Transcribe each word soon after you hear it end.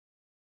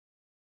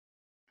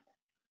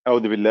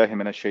أعوذ بالله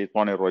من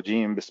الشيطان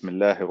الرجيم بسم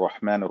الله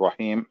الرحمن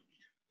الرحيم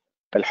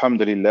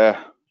الحمد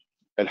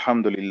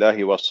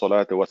لله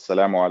والصلاة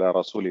والسلام على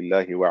رسول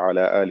الله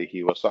وعلى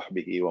آله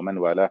وصحبه ومن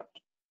والاه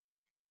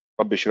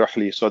رب اشرح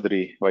لي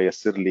صدري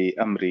ويسر لي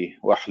أمري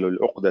واحلل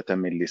عقدة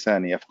من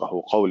لساني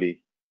يفقه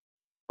قولي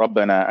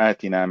ربنا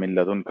آتنا من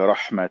لدنك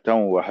رحمة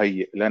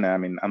وهيئ لنا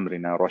من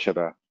أمرنا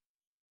رشدا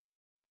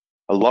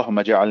اللهم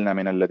اجعلنا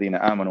من الذين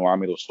آمنوا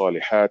وعملوا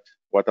الصالحات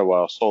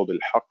وتواصوا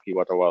بالحق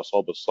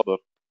وتواصوا بالصبر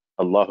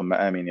اللهم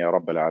آمين يا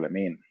رب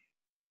العالمين.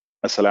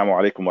 Assalamu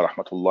alaikum wa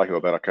rahmatullahi wa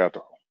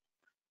barakatuh.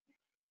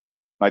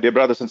 My dear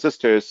brothers and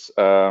sisters,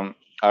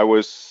 I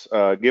was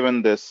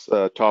given this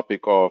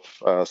topic of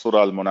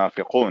Surah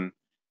Al-Munafiqun,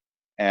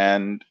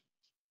 and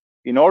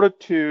in order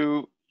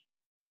to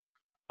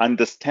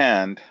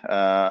understand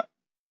the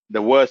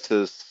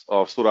verses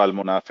of Surah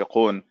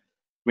Al-Munafiqun,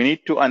 we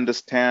need to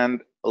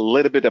understand a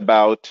little bit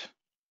about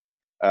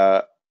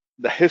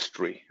the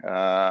history.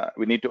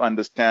 We need to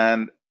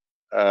understand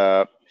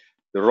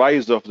the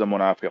rise of the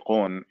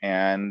Munafiqun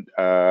and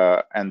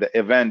the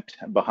event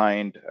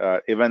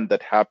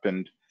that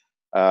happened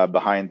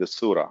behind the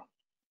surah.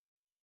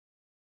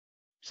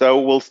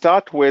 So we'll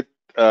start with.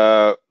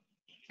 I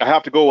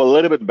have to go a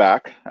little bit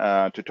back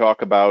to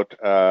talk about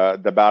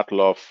the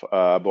Battle of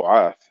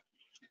Bu'ath.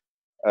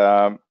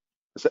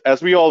 So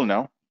as we all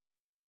know,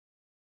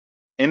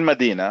 in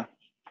Medina,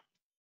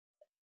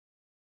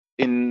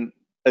 in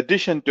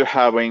addition to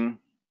having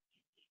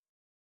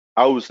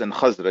Aus and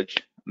Khazraj,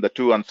 the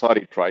two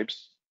Ansari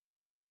tribes,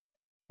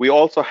 we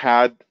also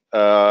had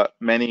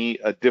many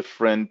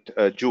different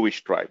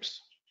Jewish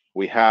tribes.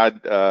 We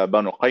had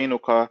Banu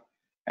Qaynuqa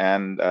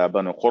and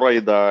Banu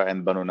Qurayda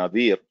and Banu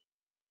Nadir.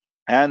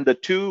 And the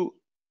two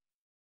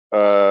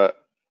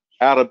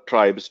Arab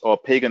tribes, or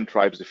pagan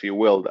tribes, if you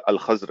will, the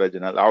Al-Khazraj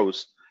and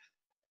Al-Aus,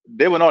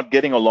 they were not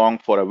getting along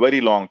for a very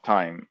long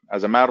time.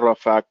 As a matter of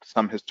fact,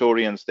 some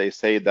historians, they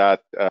say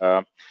that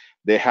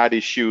they had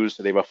issues.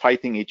 They were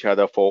fighting each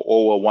other for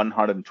over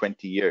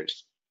 120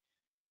 years.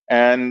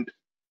 And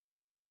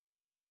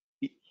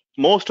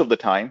most of the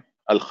time,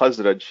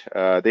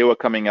 Al-Khazraj, they were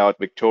coming out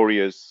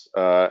victorious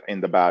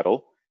in the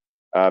battle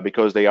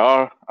because they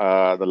are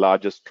the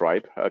largest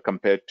tribe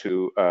compared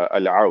to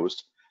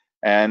Al-Aus.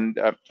 And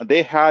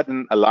they had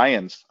an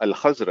alliance,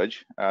 Al-Khazraj,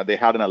 they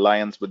had an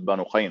alliance with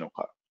Banu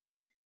Qaynuqa.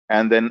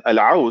 And then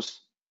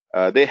Al-Aus,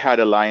 they had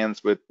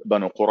alliance with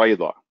Banu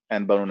Qurayda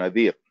and Banu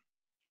Nadir.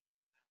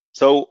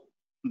 So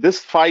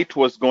this fight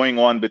was going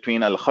on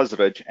between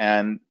Al-Khazraj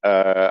and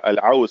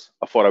Al-Aus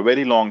for a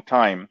very long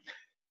time.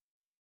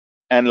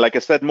 And like I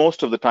said,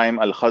 most of the time,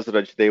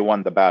 Al-Khazraj, they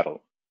won the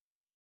battle.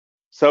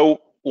 So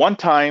one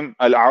time,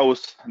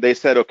 Al-Aus, they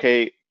said,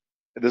 okay,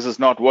 this is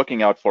not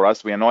working out for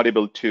us. We are not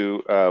able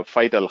to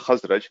fight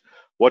Al-Khazraj.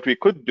 What we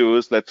could do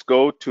is let's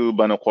go to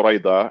Banu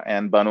Qurayda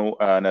and Banu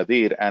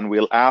Nadir, and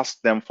we'll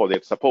ask them for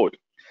their support.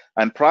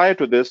 And prior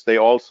to this, they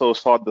also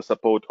sought the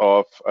support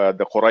of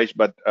the Quraysh,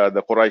 but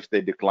the Quraysh,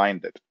 they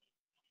declined it.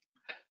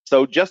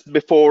 So just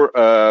before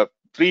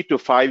 3 to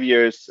 5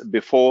 years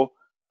before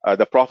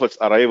the Prophet's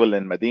arrival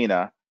in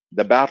Medina,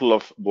 the Battle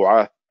of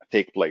Bu'ath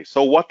take place.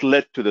 So what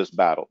led to this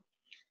battle?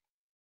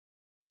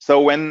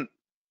 So when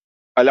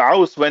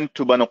Al-Aus went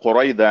to Banu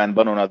Qurayda and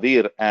Banu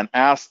Nadir and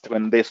asked,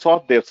 when they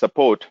sought their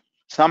support,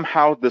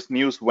 somehow this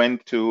news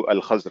went to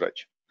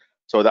Al-Khazraj.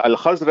 So the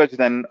Al-Khazraj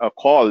then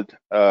called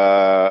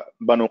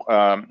Banu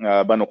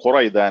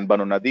Qurayda and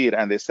Banu Nadir,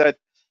 and they said,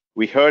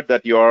 we heard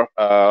that you're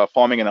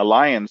forming an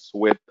alliance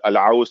with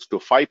Al-Aus to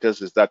fight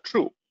us. Is that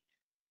true?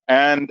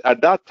 And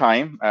at that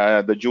time,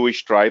 the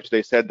Jewish tribes,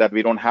 they said that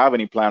we don't have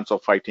any plans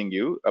of fighting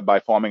you by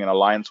forming an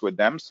alliance with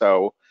them.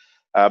 So,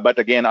 but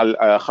again,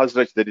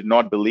 Khazraj, they did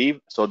not believe.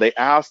 So they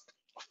asked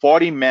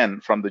 40 men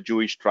from the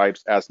Jewish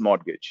tribes as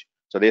mortgage.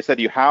 So they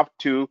said, you have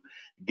to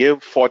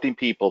give 40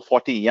 people,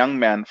 40 young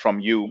men from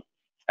you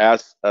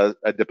as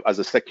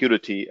a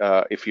security,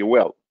 if you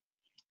will.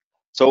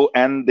 So,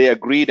 and they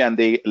agreed and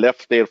they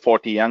left their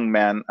 40 young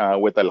men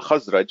with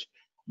Al-Khazraj.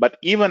 But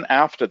even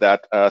after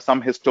that,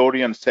 some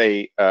historians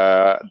say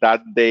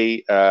that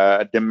they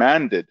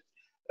demanded,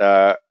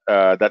 that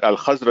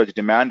Al-Khazraj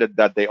demanded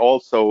that they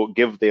also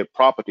give their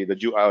property,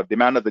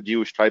 demanded the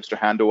Jewish tribes to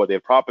hand over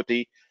their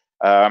property,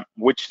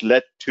 which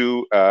led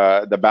to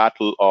the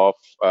Battle of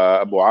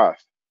Bu'ath.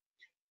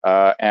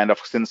 And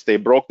since they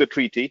broke the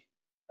treaty,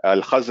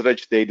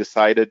 Al-Khazraj, they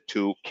decided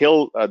to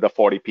kill the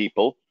 40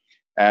 people.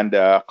 And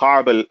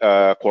Ka'b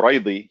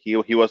al-Quraydi,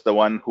 he was the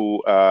one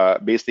who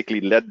basically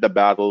led the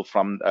battle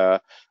from Banu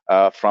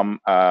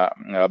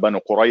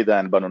Qurayda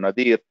and Banu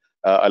Nadir,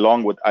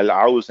 along with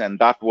Al-Aus, and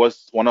that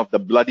was one of the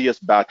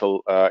bloodiest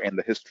battle in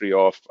the history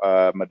of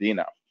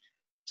Medina.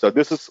 So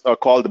this is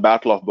called the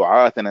Battle of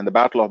Bu'ath, and in the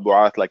Battle of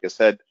Bu'ath, like I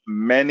said,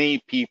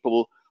 many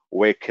people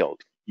were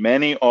killed.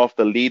 Many of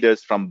the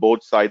leaders from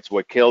both sides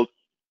were killed,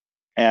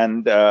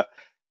 and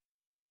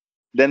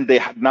then they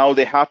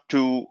have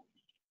to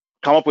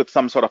come up with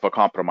some sort of a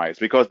compromise,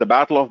 because the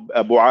Battle of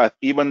Bu'ath,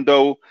 even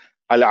though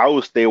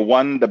Al-Aus, they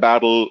won the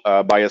battle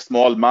by a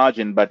small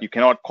margin, but you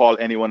cannot call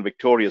anyone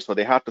victorious. So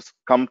they had to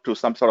come to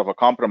some sort of a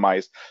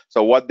compromise.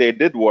 So what they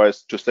did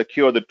was, to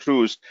secure the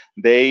truce,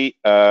 they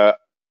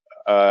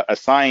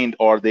assigned,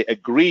 or they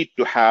agreed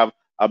to have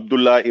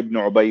Abdullah ibn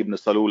Ubay ibn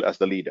Salul as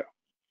the leader.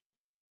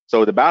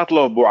 So the Battle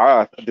of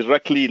Bu'ath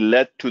directly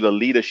led to the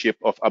leadership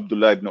of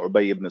Abdullah ibn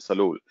Ubay ibn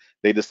Salul.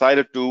 They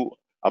decided to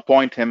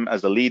appoint him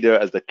as the leader,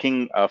 as the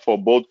king for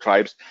both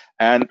tribes.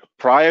 And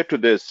prior to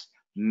this,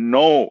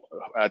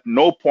 at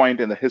no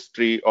point in the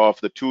history of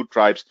the two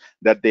tribes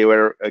that they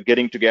were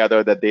getting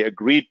together, that they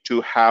agreed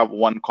to have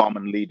one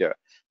common leader.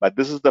 But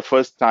this is the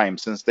first time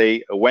since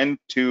they went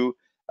to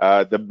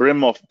the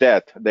brim of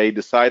death, they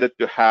decided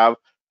to have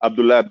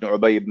Abdullah ibn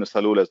Ubay ibn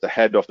Salul as the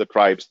head of the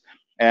tribes.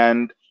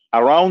 And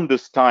around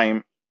this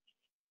time,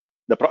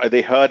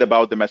 they heard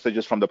about the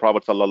messages from the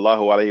Prophet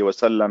sallallahu alaihi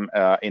wasallam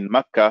in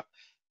Mecca,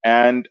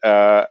 and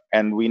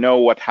we know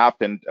what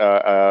happened.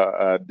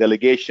 A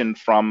delegation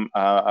from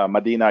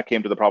Medina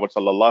came to the Prophet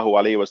sallallahu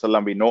alaihi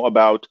wasallam. We know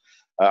about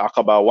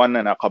Aqaba 1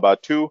 and Aqaba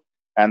 2,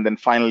 and then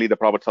finally the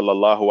Prophet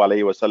sallallahu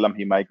alaihi wasallam,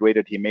 he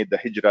migrated, he made the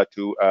hijrah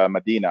to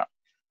Medina.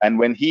 And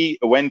when he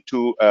went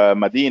to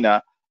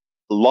Medina,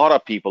 a lot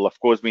of people, of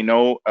course, we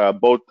know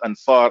both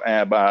Ansar,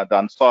 the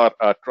Ansar,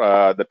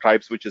 the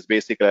tribes, which is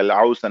basically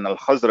Al-Aus and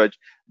Al-Khazraj,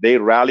 they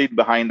rallied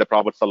behind the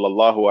Prophet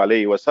sallallahu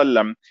alaihi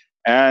wasallam,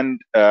 and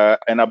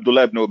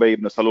Abdullah ibn Ubay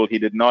ibn Salul, he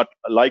did not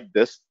like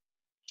this,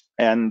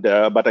 and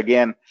but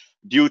again,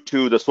 due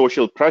to the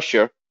social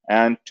pressure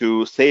and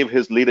to save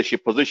his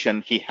leadership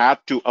position, he had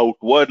to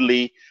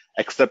outwardly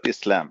accept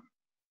Islam.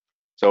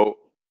 So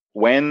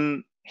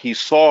when he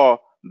saw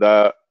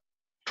the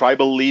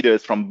tribal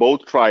leaders from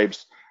both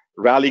tribes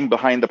rallying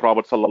behind the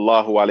Prophet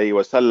sallallahu alaihi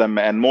wasallam,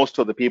 and most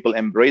of the people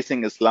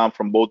embracing Islam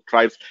from both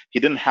tribes, he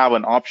didn't have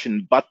an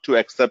option but to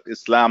accept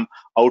Islam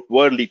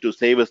outwardly to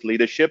save his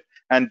leadership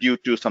and due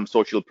to some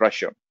social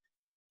pressure.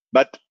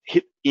 But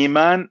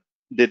Iman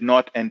did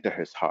not enter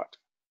his heart.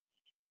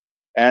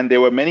 And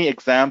there were many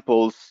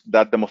examples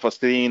that the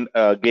Mufassirin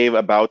gave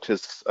about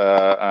his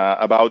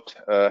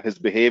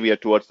behavior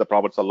towards the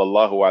Prophet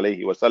sallallahu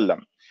alaihi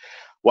wasallam.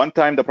 One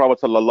time, the Prophet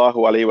sallallahu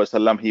alaihi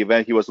wasallam,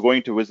 he was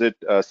going to visit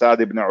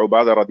Sa'd ibn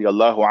Ubadah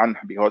radiallahu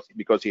anhu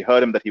because he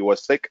heard him that he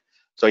was sick.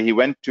 So he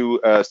went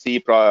to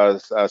see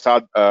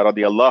Sa'd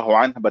radiallahu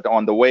anhu, but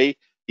on the way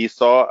he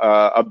saw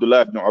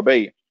Abdullah ibn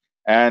Ubay,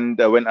 and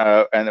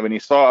when he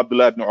saw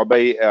Abdullah ibn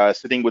Ubay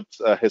sitting with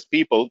his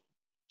people,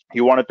 he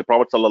wanted the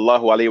Prophet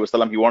sallallahu alaihi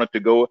wasallam, he wanted to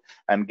go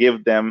and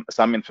give them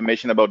some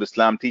information about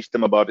Islam, teach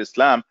them about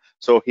Islam.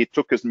 So he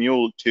took his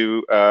mule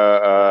to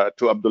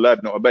Abdullah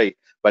ibn Ubay.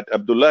 But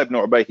Abdullah ibn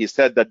Ubay, he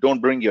said that don't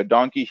bring your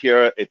donkey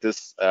here.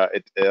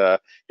 Your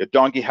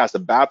donkey has a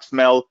bad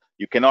smell.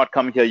 You cannot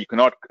come here. You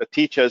cannot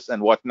teach us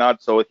and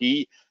whatnot. So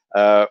he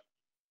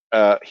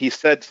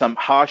said some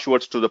harsh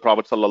words to the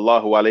Prophet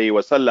sallallahu alaihi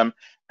wasallam,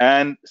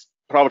 and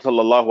Prophet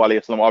sallallahu alaihi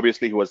wasallam,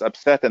 obviously he was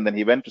upset, and then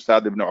he went to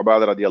Sa'd ibn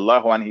Ubadah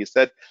radiallahu anhu. He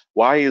said,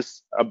 "Why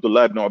is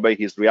Abdullah ibn Ubay,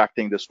 he's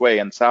reacting this way?"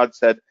 And Sa'd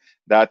said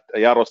that,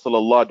 "Ya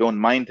Rasulullah, don't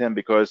mind him,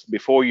 because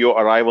before your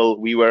arrival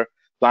we were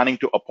planning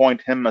to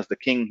appoint him as the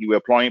king. We were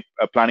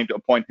planning to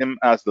appoint him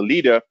as the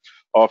leader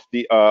of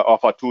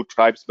our two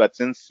tribes, but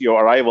since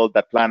your arrival,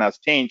 that plan has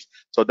changed.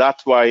 So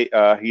that's why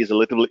he's a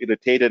little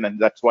irritated, and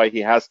that's why he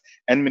has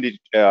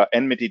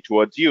enmity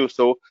towards you."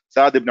 So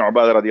Sa'd ibn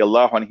Ubadah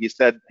radiallahu anhu, he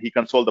said, he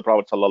consoled the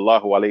Prophet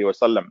sallallahu alaihi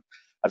wasallam.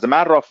 As a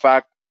matter of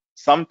fact,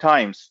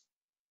 sometimes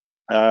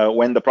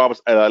when the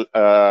Prophet,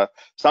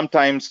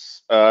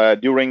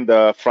 during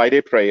the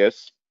Friday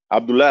prayers,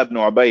 Abdullah ibn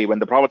Ubay, when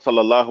the Prophet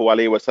sallallahu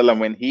alaihi wasallam,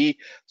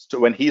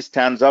 when he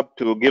stands up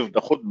to give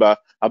the khutbah,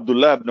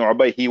 Abdullah ibn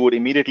Ubay, he would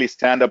immediately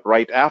stand up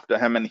right after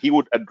him, and he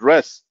would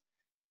address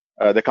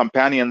the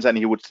companions, and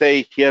he would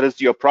say, "Here is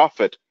your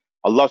prophet.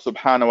 Allah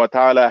subhanahu wa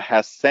ta'ala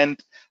has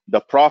sent the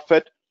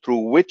prophet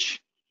through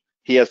which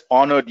he has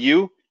honored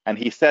you, and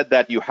he said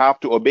that you have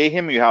to obey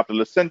him, you have to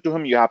listen to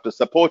him, you have to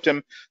support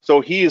him."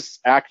 So he is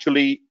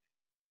actually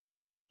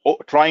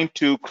trying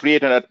to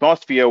create an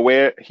atmosphere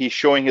where he's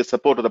showing his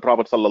support to the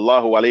Prophet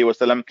sallallahu alaihi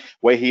wasallam,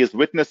 where he is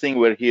witnessing,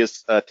 where he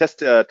is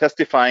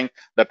testifying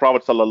that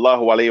Prophet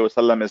sallallahu alaihi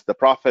wasallam is the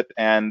prophet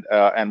and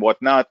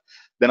whatnot.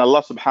 Then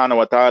Allah subhanahu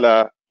wa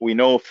ta'ala, we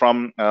know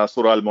from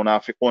Surah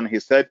Al-Munafiqun, he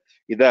said,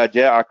 إِذَا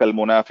جَاءَكَ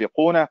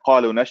الْمُنَافِقُونَ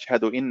قَالُوا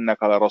نَشْهَدُ إِنَّكَ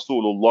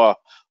لَرَسُولُ اللَّهِ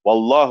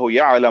وَاللَّهُ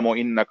يَعْلَمُ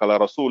إِنَّكَ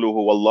لَرَسُولُهُ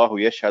وَاللَّهُ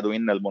يَشْهَدُ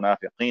إِنَّ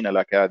الْمُنَافِقِينَ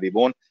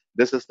لَكَاذِبُونَ.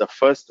 This is the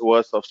first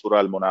verse of Surah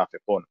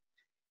Al-Munafiqun.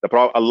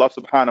 Allah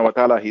subhanahu wa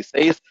ta'ala, he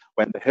says,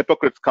 when the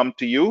hypocrites come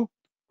to you,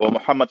 O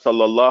Muhammad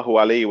sallallahu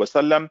alayhi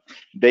wasallam,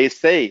 they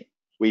say,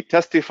 "We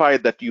testify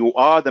that you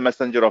are the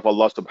messenger of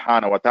Allah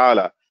subhanahu wa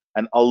ta'ala,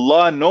 and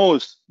Allah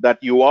knows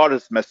that you are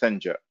his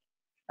messenger,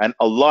 and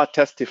Allah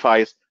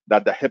testifies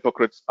that the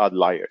hypocrites are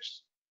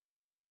liars."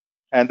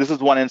 And this is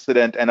one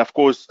incident. And of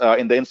course,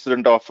 in the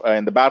incident of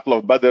in the Battle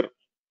of Badr,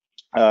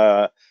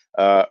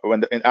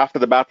 after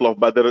the Battle of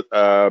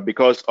Badr,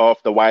 because of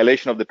the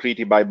violation of the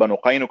treaty by Banu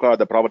Qaynuqa,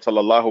 the Prophet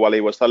sallallahu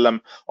alaihi wasallam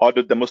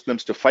ordered the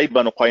Muslims to fight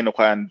Banu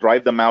Qaynuqa and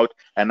drive them out.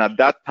 And at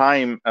that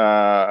time,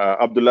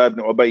 Abdullah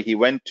ibn Ubay, he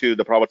went to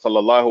the Prophet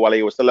sallallahu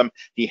alaihi wasallam.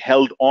 He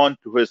held on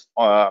to his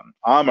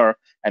armor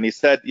and he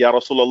said, "Ya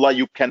Rasulullah,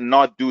 you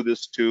cannot do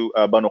this to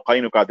Banu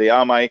Qaynuqa. They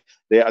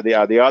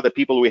are the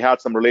people we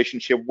had some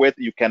relationship with.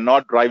 You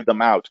cannot drive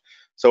them out."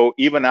 So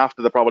even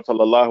after the Prophet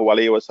sallallahu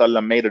alaihi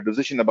wasallam made a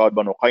decision about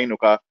Banu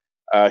Qaynuqa,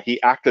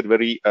 he acted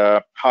very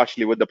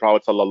harshly with the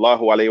Prophet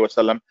sallallahu alaihi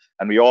wasallam,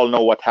 and we all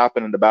know what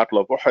happened in the Battle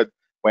of Uhud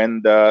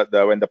when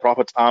the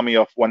Prophet's army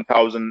of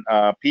 1,000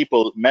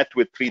 people met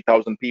with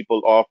 3,000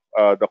 people of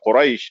the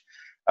Quraysh.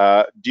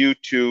 Due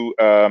to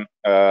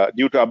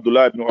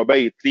Abdullah ibn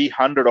Ubay,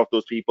 300 of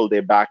those people,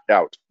 they backed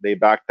out. They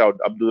backed out.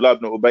 Abdullah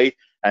ibn Ubay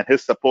and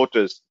his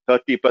supporters,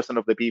 30%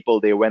 of the people,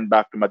 they went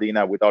back to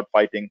Medina without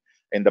fighting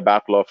in the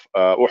Battle of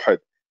Uhud.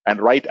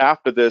 And right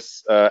after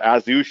this,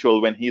 as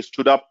usual, when he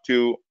stood up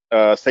to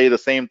say the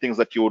same things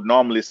that you would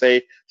normally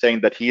say,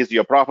 saying that he is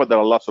your prophet, that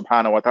Allah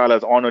subhanahu wa ta'ala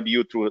has honored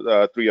you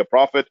through your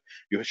prophet,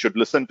 you should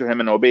listen to him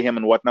and obey him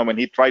and whatnot. When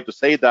he tried to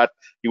say that,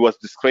 he was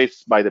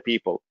disgraced by the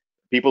people.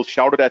 People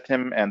shouted at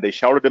him and they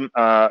shouted him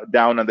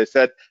down, and they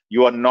said,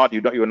 you're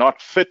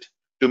not fit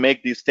to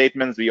make these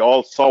statements. We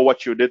all saw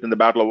what you did in the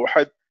Battle of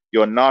Uhud.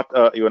 You're not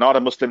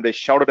a Muslim. They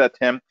shouted at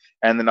him,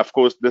 and then of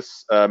course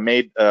this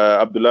made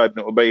Abdullah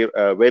ibn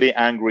Ubay very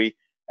angry.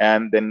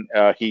 And then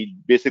he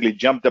basically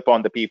jumped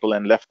upon the people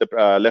and left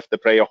the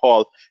prayer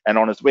hall. And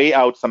on his way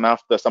out, some of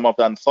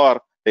the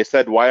Ansar, they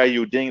said, why are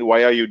you doing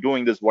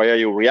this? Why are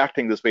you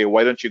reacting this way?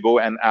 Why don't you go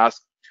and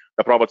ask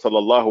the Prophet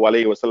sallallahu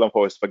alaihi wasallam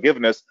for his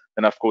forgiveness?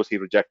 And of course he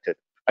rejected.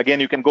 Again,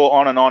 you can go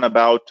on and on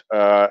about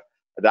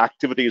the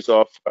activities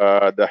of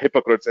the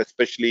hypocrites,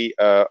 especially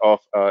of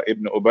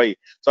Ibn Ubay.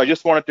 So I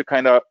just wanted to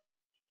kind of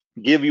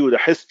give you the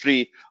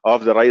history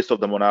of the rise of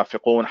the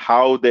Munafiqun,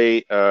 how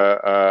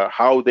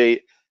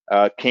they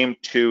came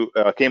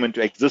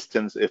into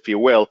existence, if you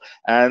will,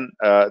 and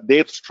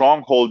their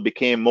stronghold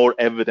became more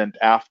evident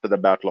after the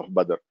Battle of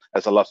Badr,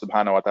 as Allah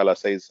subhanahu wa ta'ala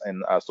says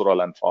in Surah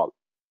Al-Anfal.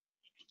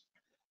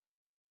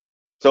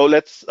 So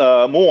let's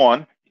move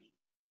on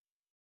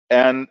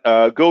and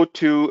go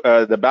to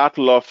the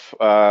Battle of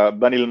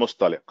Bani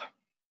al-Mustaliq.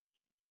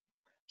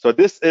 So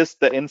this is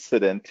the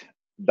incident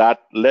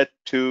that led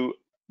to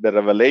the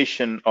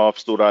revelation of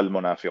Surah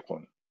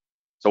Al-Munafiqun.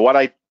 So what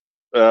I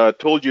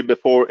told you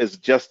before is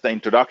just the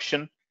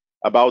introduction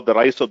about the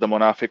rise of the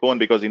Munafiqun,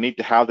 because you need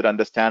to have that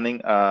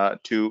understanding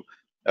to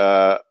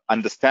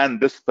understand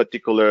this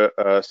particular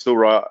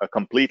surah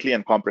completely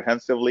and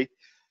comprehensively.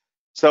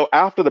 So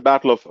after the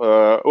Battle of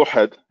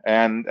Uhud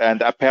and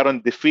the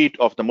apparent defeat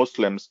of the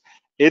Muslims,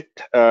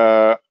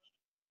 that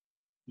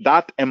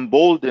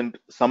emboldened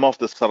some of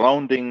the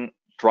surrounding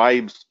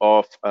tribes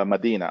of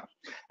Medina,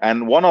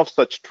 and one of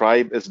such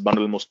tribe is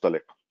Banu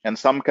al-Mustaliq. And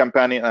some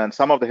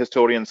of the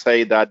historians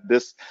say that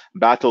this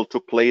battle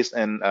took place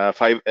in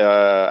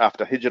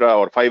after Hijrah,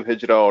 or 5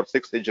 Hijrah, or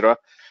 6 Hijrah.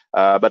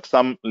 But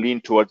some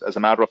lean towards, as a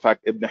matter of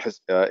fact, Ibn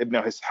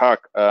Ishaq,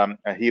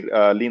 he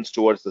leans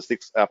towards the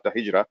 6th after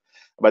Hijrah.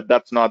 But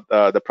that's not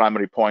the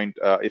primary point,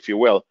 if you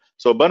will.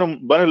 So Banu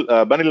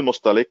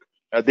al-Mustaliq,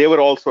 they were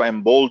also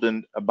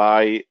emboldened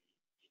by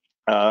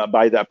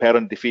the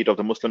apparent defeat of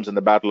the Muslims in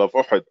the Battle of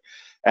Uhud.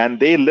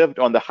 And they lived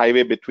on the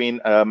highway between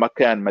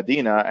Mecca and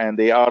Medina, and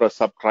they are a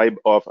sub-tribe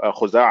of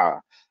Khuza'a.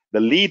 The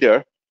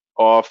leader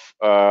of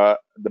the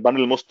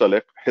Banu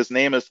al-Mustaliq, his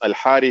name is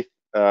Al-Harith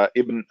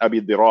ibn Abi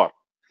Dirar.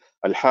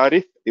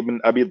 Al-Harith ibn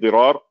Abi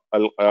Dirar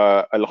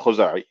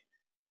al-Khuza'i.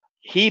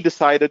 He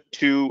decided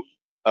to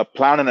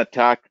plan an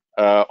attack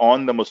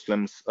on the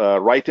Muslims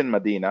right in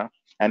Medina,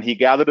 and he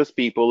gathered his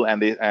people,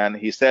 and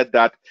he said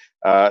that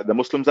the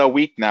Muslims are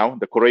weak now.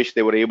 The Quraysh,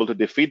 they were able to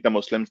defeat the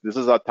Muslims. This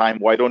is our time.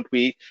 Why don't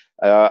we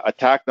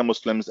attack the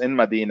Muslims in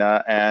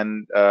Medina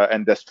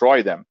and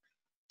destroy them?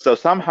 So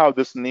somehow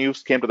this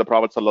news came to the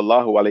Prophet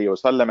sallallahu alaihi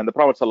wasallam, and the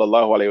Prophet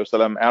sallallahu alaihi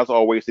wasallam, as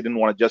always, he didn't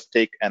want to just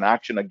take an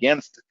action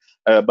against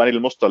Bani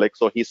al-Mustaliq.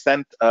 So he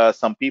sent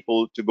some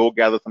people to go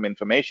gather some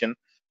information.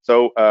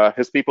 So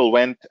his people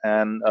went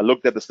and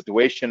looked at the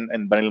situation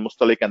in Bani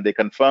al-Mustaliq, and they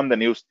confirmed the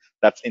news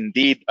that's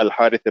indeed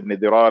Al-Harith ibn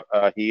Dirar.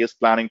 He is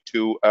planning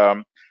to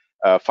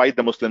fight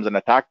the Muslims and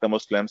attack the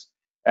Muslims.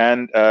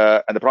 And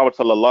the Prophet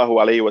sallallahu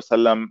alaihi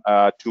wasallam,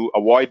 to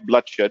avoid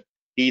bloodshed,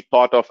 he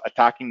thought of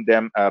attacking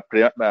them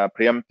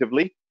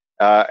preemptively.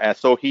 And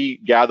so he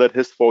gathered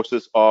his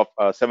forces of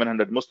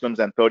 700 Muslims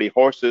and 30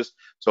 horses.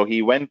 So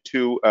he went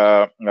to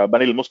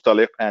Bani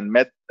al-Mustaliq and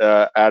met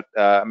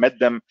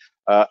them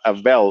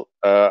a well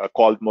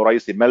called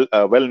Muraisi,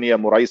 well near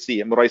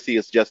Muraisi. Muraisi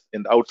is just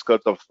in the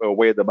outskirts of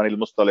where the Bani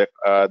al-Mustaliq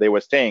they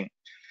were staying.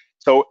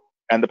 So,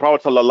 and the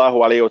Prophet sallallahu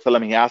alaihi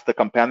wasallam, he asked the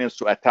companions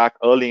to attack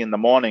early in the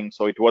morning.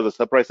 So it was a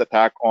surprise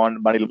attack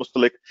on Bani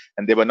al-Mustaliq,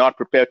 and they were not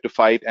prepared to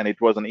fight, and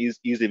it was an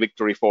easy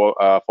victory for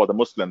the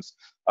Muslims.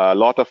 A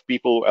lot of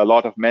people, a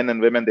lot of men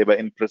and women, they were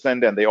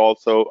imprisoned, and they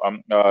also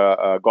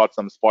got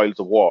some spoils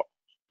of war.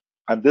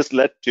 And this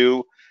led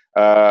to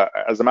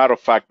As a matter of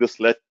fact, this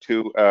led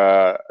to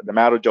the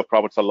marriage of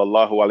Prophet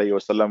sallallahu alaihi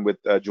wasallam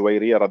with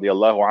Juwayriyah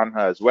radiallahu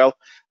anha as well,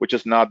 which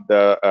is not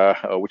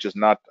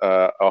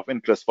of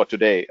interest for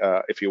today,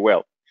 if you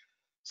will.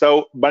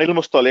 So Bani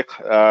al-Mustaliq,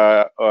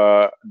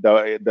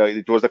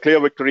 it was a clear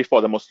victory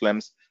for the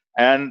Muslims,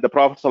 and the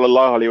Prophet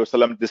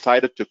ﷺ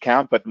decided to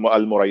camp at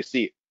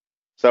al-Muraisi.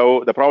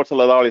 So the Prophet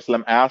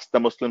ﷺ asked the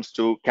Muslims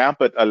to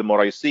camp at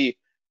al-Muraisi,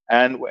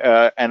 and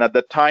at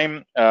the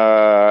time,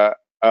 a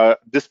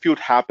dispute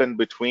happened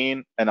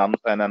between an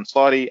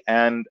Ansari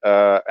and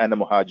a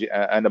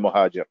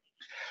Muhajir.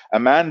 A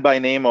man by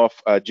name of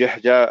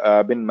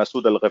Jihja bin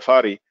Masud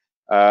al-Ghifari.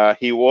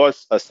 He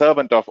was a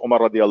servant of Umar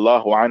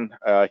radiallahu anh.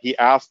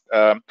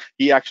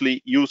 He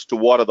actually used to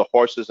water the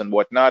horses and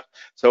whatnot.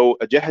 So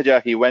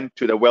Jihja, he went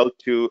to the well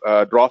to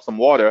draw some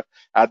water.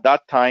 At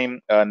that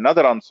time,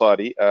 another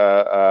Ansari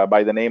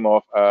by the name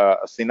of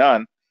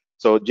Sinan.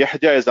 So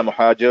Jihja is a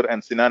Muhajir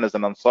and Sinan is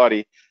an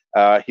Ansari.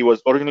 He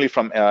was originally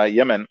from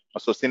Yemen.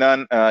 So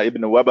Sinan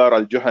ibn Wabar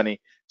al-Juhani.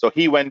 So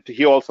he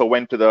also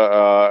went to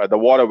the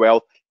water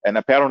well, and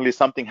apparently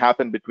something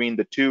happened between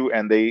the two,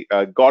 and they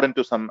got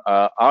into some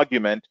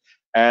argument,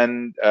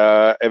 and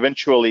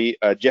eventually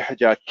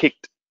Jihja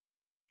kicked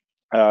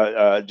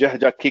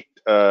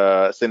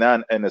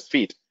Sinan in his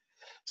feet.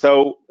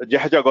 So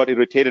Jihja got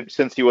irritated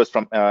since he was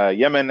from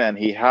Yemen and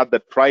he had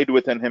that pride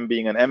within him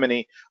being an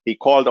enemy. He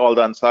called all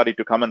the Ansari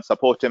to come and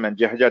support him, and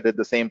Jihja did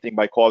the same thing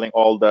by calling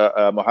all the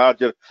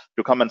Muhajir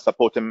to come and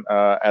support him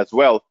as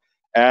well.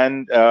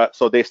 And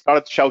so they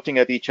started shouting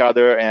at each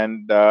other,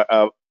 and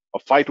a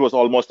fight was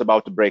almost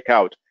about to break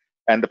out.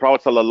 And the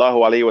Prophet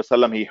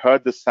ﷺ, he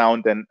heard this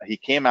sound and he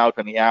came out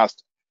and he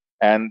asked,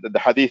 and the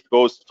hadith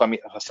goes,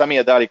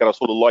 فَسَمِيَ ذَلِكَ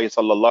رَسُولُ اللَّهِ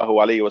صَلَّى اللَّهُ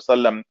عَلَيْهِ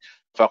وَسَلَّمَ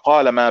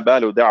فَقَالَ مَا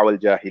بَالُ دَعْوَى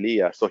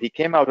الْجَاهِلِيَّةِ. So he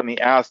came out and he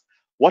asked,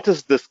 what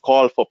is this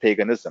call for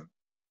paganism?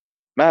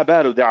 مَا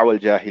بَالُ دَعْوَى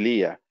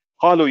الْجَاهِلِيَّةِ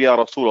قَالُوا يَا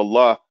رَسُولَ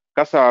اللَّهِ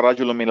كَسَعَ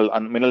رَجُلٌ مِنَ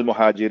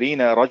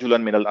الْمُهَاجِرِينَ رَجُلًا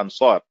مِنَ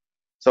الْأَنصَارِ.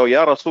 So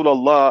Ya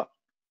Rasulullah,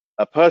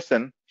 a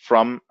person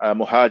from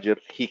Muhajir,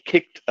 he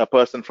kicked a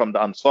person from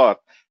the Ansar.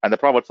 And the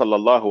Prophet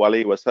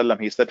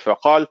ﷺ, he said,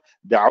 فَقَالْ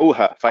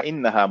دَعُوهَا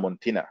فَإِنَّهَا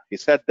مُنْتِنَةٌ. He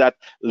said that,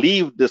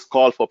 leave this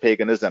call for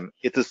paganism.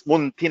 It is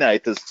muntina,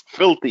 it is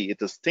filthy,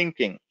 it is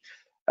stinking.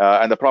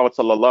 And the Prophet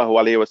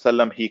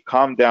ﷺ, he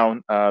calmed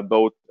down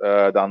both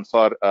the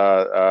Ansar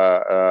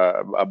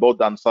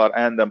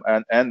and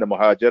the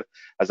Muhajir.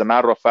 As a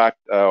matter of fact,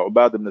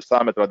 Ubad ibn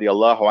Samit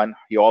radiallahu anh,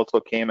 he also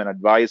came and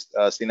advised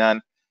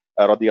Sinan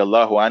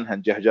radiallahu anh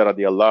and Jihja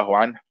radiallahu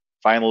anh.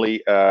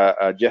 Finally,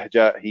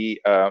 Jihja, he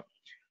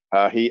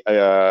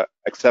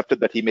accepted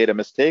that he made a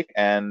mistake,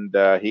 and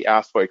he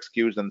asked for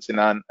excuse, and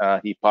Sinan,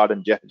 he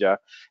pardoned Jihja,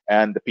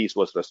 and the peace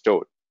was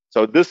restored.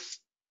 So this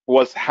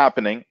was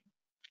happening,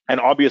 and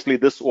obviously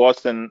this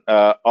was an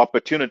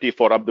opportunity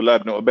for Abdullah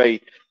ibn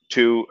Ubay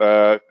to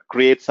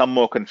create some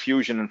more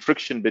confusion and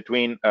friction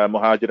between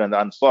Muhajir and the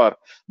Ansar,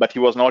 but he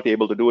was not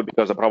able to do it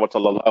because the Prophet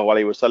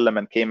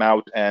ﷺ came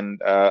out and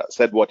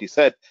said what he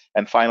said,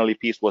 and finally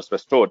peace was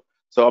restored.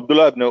 So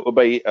Abdullah ibn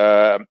Ubay,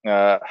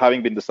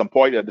 having been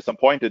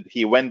disappointed,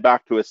 he went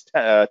back to his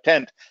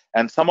tent,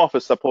 and some of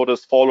his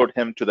supporters followed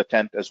him to the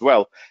tent as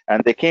well.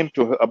 And they came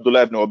to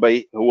Abdullah ibn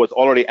Ubay, who was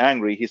already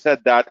angry. He said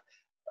that,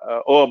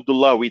 oh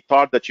Abdullah, we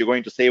thought that you're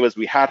going to save us.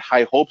 We had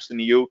high hopes in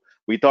you.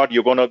 We thought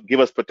you're going to give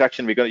us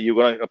protection. You're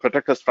going to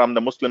protect us from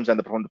the Muslims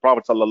and from the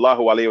Prophet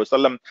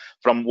ﷺ.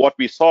 From what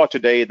we saw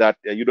today, that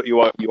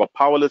you are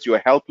powerless, you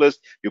are helpless,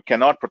 you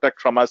cannot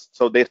protect from us.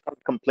 So they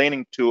started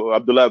complaining to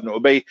Abdullah ibn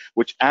Ubay,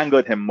 which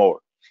angered him more.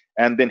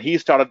 And then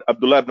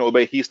Abdullah ibn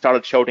Ubay, he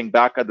started shouting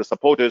back at the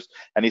supporters,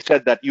 and he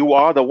said that you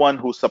are the one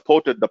who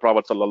supported the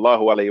Prophet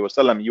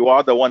ﷺ. You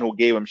are the one who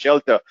gave him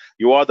shelter.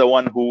 You are the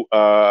one who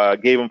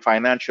gave him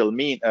financial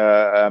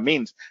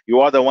means.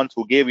 You are the ones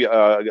who gave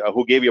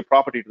your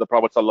property to the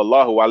Prophet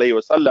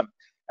ﷺ.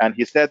 And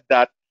he said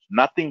that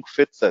nothing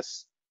fits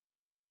us,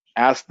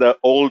 as the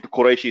old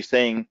Qurayshi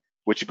saying,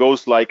 which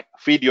goes like,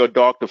 feed your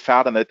dog to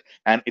fatten it,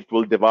 and it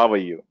will devour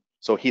you.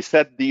 So he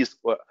said these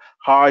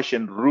harsh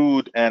and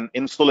rude and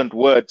insolent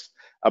words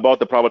about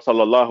the Prophet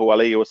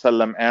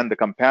ﷺ and the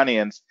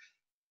companions.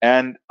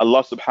 And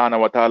Allah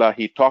subhanahu wa ta'ala,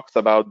 he talks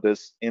about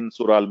this in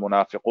Surah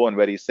Al-Munafiqun,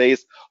 where he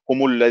says, هُمُ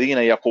الَّذِينَ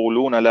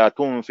يَقُولُونَ لَا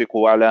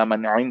تُنْفِقُوا عَلَى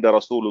مَنْ عِنْدَ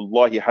رَسُولِ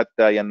اللَّهِ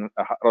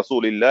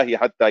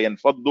حَتَّى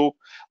يَنْفَضُّوا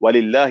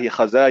وَلِلَّهِ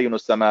خَزَائِنُ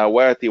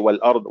السَّمَاوَاتِ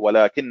وَالْأَرْضِ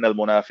وَلَكِنَّ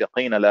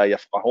الْمُنَافِقِينَ لَا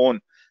يَفْقَهُونَ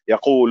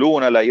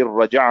يقولون لئن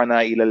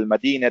رجعنا إلى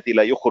المدينة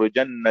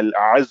ليخرجن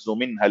الأعز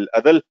منها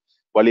الأذل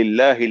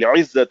ولله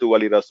العزة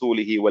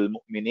ولرسوله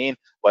والمؤمنين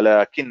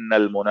ولكن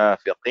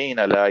المنافقين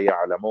لا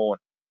يعلمون.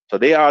 So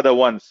they are the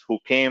ones who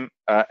came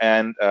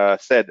and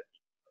said,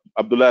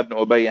 Abdullah ibn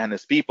Ubay and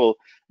his people,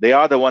 they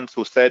are the ones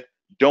who said,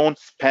 don't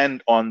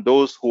spend on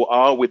those who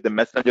are with the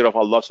messenger of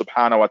Allah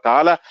subhanahu wa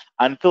ta'ala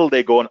until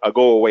they go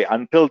away,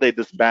 until they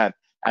disband.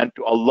 And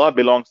to Allah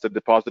belongs the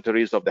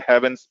depositories of the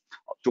heavens.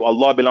 To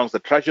Allah belongs the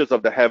treasures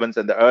of the heavens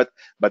and the earth.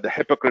 But the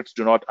hypocrites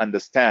do not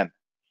understand.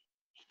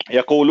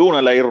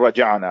 يقولون لئن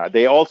رجعنا.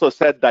 They also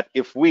said that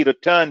if we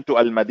return to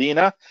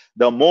Al-Madinah,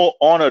 the more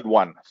honored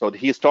one. So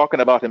he's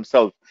talking about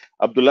himself.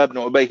 Abdullah ibn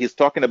Ubay, he's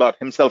talking about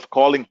himself,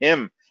 calling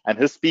him and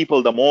his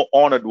people the more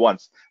honored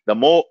ones. The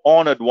more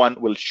honored one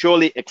will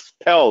surely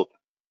expel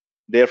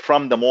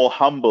therefrom the more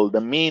humble,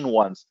 the mean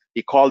ones.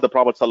 He called the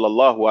Prophet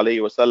sallallahu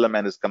alaihi wasallam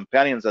and his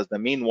companions as the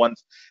mean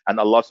ones. And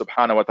Allah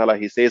subhanahu wa ta'ala,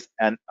 he says,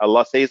 and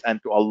Allah says,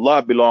 and to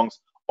Allah belongs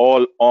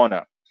all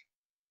honor.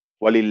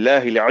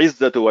 وَلِلَّهِ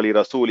الْعِزَّةُ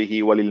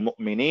وَلِرَسُولِهِ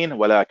وَلِلْمُؤْمِنِينَ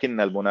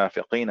وَلَكِنَّ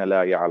الْمُنَافِقِينَ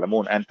لَا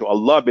يَعْلَمُونَ. And to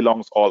Allah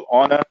belongs all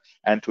honor,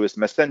 and to his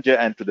messenger,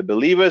 and to the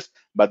believers,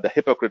 but the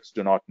hypocrites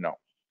do not know.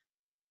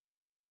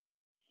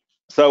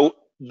 So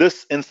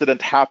this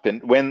incident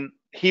happened when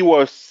he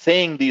was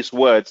saying these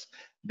words.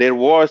 There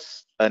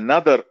was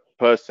another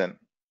person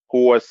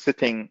who was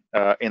sitting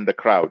in the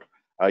crowd,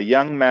 a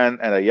young man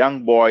and a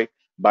young boy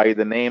by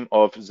the name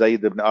of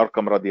Zayd ibn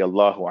Arqam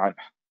radiallahu anhu.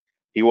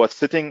 He was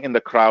sitting in the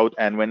crowd,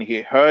 and when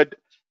he heard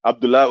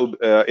Abdullah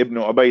ibn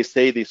Ubay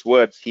say these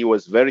words, he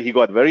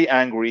got very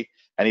angry,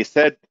 and he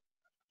said,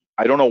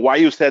 I don't know why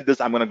you said this.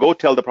 I'm going to go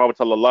tell the Prophet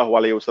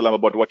ﷺ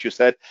about what you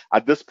said.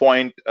 At this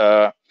point,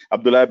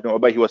 Abdullah ibn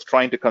Ubay, he was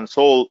trying to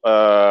console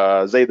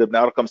Zayd ibn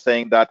Arqam,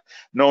 saying that,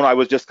 no, I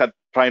was just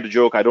trying to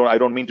joke. I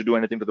don't mean to do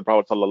anything to the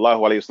Prophet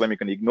ﷺ. You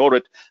can ignore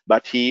it.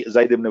 But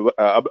Zayd ibn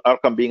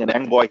Arqam, being a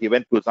young boy, he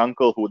went to his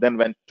uncle, who then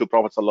went to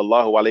Prophet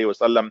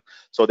ﷺ.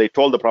 So they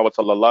told the Prophet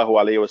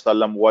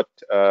ﷺ what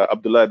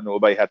Abdullah ibn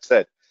Ubay had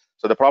said.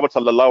 So the Prophet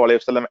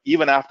ﷺ,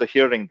 even after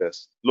hearing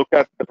this, look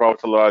at the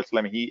Prophet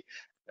ﷺ.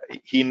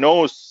 He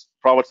knows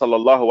Prophet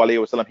sallallahu alaihi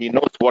wasallam. He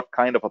knows what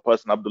kind of a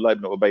person Abdullah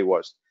ibn Ubay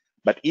was.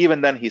 But even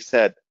then he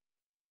said,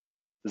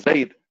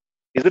 Zayd,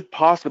 is it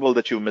possible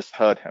that you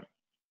misheard him?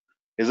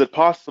 Is it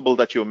possible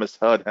that you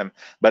misheard him?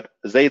 But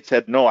Zayd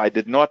said, no, I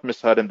did not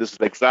misheard him. This is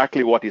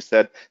exactly what he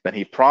said. Then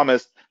he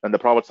promised, and the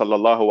Prophet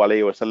sallallahu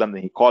alaihi wasallam,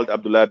 then he called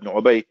Abdullah ibn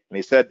Ubay,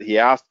 and he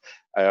asked,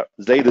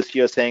 Zayd is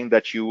here saying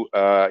that you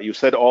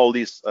said all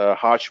these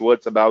harsh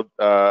words about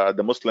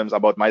the Muslims,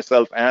 about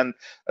myself and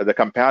the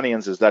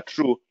companions. Is that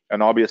true?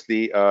 And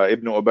obviously,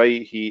 Ibn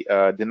Ubay, he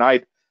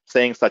denied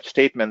saying such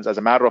statements. As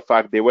a matter of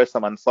fact, there were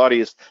some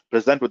Ansaris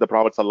present with the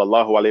Prophet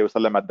sallallahu alaihi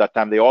wasallam at that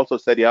time. They also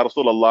said, Ya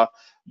Rasulullah,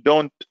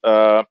 don't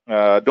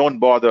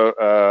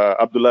bother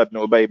Abdullah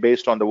ibn Ubay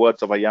based on the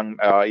words of a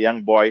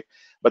young boy.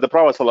 But the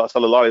Prophet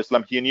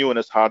ﷺ, he knew in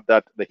his heart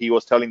that he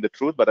was telling the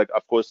truth. But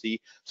of course,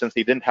 since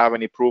he didn't have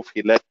any proof,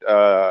 he let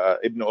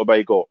Ibn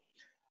Ubay go.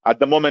 At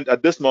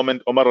this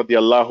moment, Umar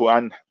radiallahu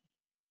anh,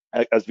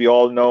 as we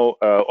all know,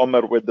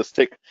 Umar with the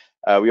stick,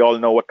 we all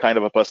know what kind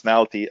of a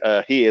personality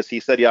he is.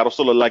 He said, Ya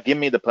Rasulullah, give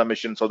me the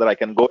permission so that I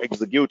can go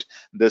execute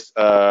this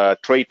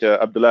traitor,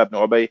 Abdullah ibn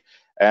Ubay.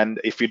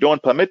 And if you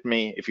don't permit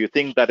me, if you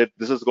think that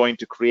this is going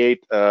to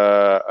create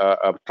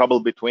a trouble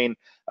between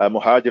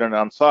Muhajir and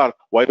Ansar,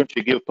 why don't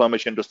you give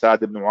permission to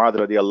Sa'd ibn Mu'adh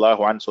radiallahu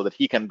anhu so that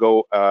he can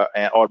go,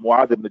 or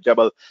Mu'adh ibn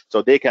Jabal,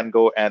 so they can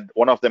go, and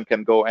one of them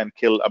can go and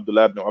kill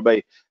Abdullah ibn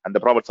Ubay. And the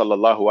Prophet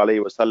sallallahu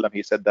alaihi wasallam,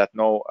 he said that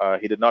no,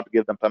 he did not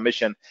give them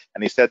permission,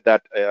 and he said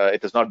that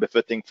it is not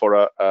befitting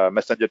for a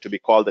messenger to be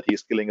called that he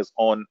is killing his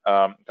own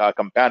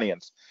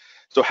companions.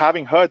 So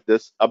having heard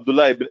this,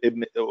 Abdullah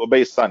ibn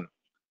Ubay's son,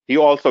 he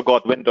also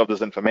got wind of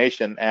this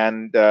information,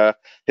 and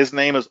his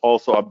name is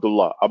also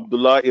Abdullah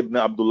ibn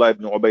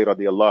Ubay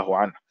radiallahu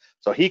anhu.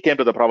 So he came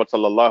to the Prophet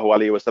sallallahu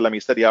alaihi wasallam.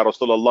 He said, Ya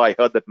Rasulullah, I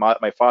heard that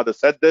my father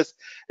said this.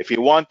 If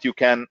you want, you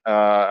can,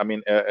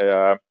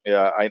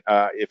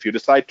 if you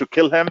decide to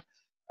kill him,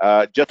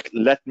 just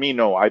let me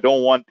know. I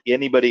don't want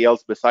anybody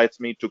else besides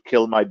me to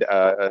kill my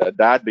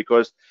dad,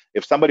 because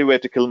if somebody were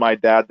to kill my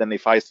dad, then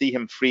if I see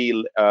him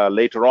free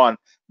later on,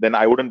 then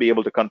I wouldn't be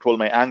able to control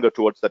my anger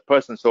towards that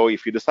person. So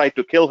if you decide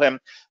to kill him,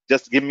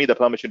 just give me the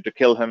permission to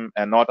kill him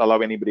and not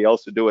allow anybody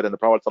else to do it. And the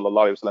Prophet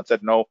ﷺ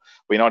said, no,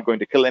 we're not going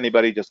to kill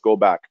anybody, just go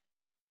back.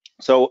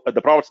 So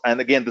the Prophet, and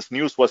again, this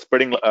news was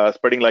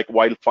spreading like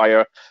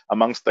wildfire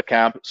amongst the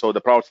camp. So the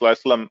Prophet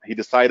ﷺ, he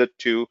decided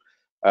to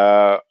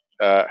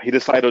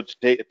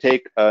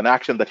take an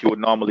action that he would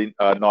normally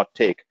not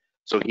take.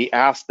 So he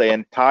asked the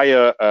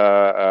entire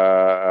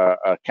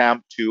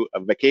camp to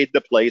vacate the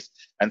place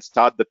and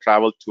start the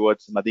travel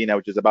towards Medina,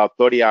 which is about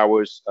 30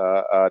 hours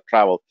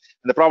travel.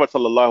 And the Prophet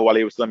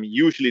ﷺ,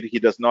 usually he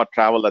does not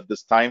travel at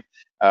this time,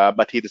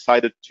 but he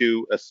decided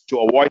to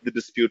avoid the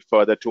dispute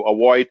further, to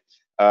avoid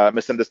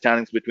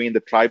misunderstandings between the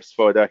tribes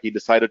further. He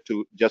decided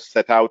to just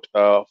set out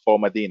for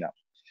Medina.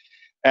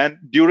 And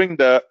during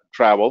the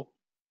travel,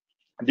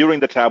 as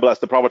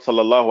the Prophet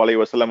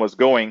ﷺ was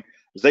going,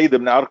 Zayd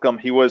ibn Arqam,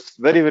 he was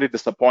very, very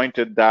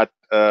disappointed that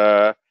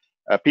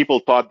people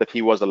thought that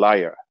he was a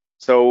liar.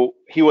 So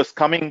he was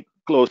coming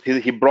close.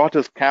 He brought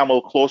his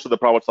camel close to the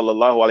Prophet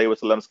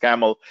ﷺ's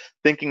camel,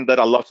 thinking that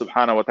Allah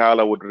subhanahu wa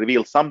ta'ala would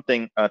reveal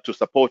something to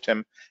support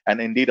him. And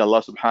indeed,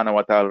 Allah subhanahu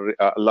wa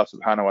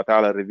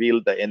ta'ala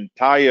revealed the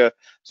entire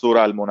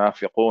Surah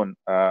Al-Munafiqun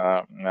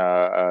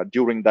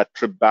during that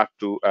trip back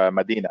to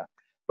Medina.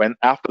 When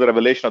after the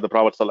revelation of the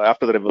Prophet, the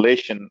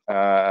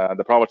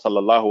Prophet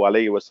sallallahu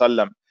alaihi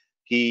wasallam,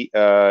 he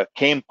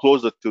came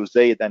closer to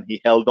Zayd and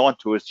he held on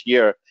to his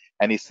ear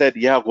and he said,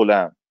 Ya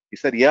ghulam. He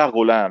said, Ya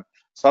ghulam,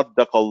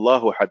 صدق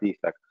الله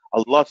حديثك.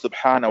 Allah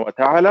subhanahu wa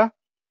ta'ala,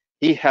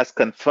 He has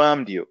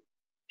confirmed you.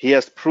 He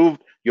has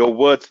proved your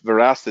words'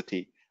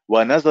 veracity.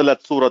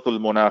 وَنَزَلَتْ سُورَةُ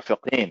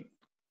الْمُنَافِقِينَ.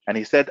 And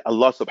he said,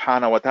 Allah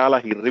subhanahu wa ta'ala,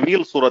 He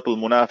revealed Surah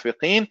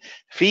Al-Munafiqeen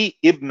fi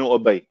Ibn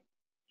Ubay.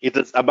 It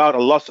is about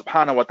Allah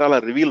subhanahu wa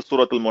ta'ala revealed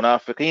Surah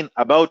Al-Munafiqeen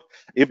about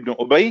Ibn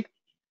Ubay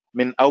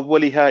min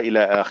awwaliha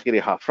ila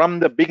akhiriha. From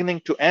the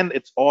beginning to end,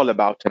 it's all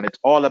about him. It's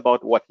all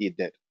about what he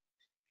did.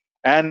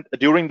 And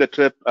during the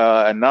trip,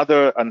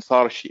 another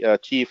Ansar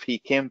chief, he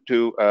came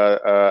to,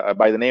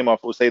 by the name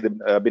of Usayd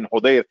bin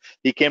Hudayr,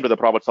 he came to the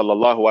Prophet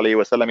sallallahu alaihi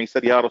wasallam. He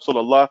said, Ya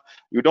Rasulullah,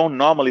 you don't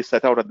normally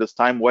set out at this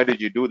time. Why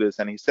did you do this?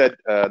 And he said,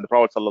 the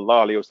Prophet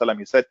sallallahu alaihi wasallam,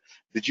 he said,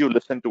 did you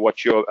listen to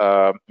what your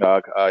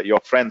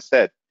friend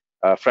said?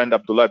 Friend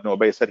Abdullah ibn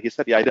Ubay said, he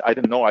said, yeah, I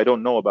didn't know. I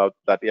don't know about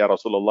that, Ya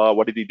Rasulullah.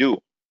 What did he do?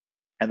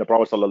 And the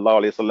Prophet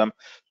ﷺ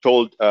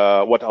told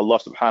what Allah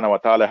subhanahu wa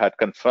ta'ala had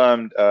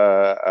confirmed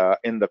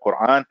in the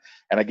Quran.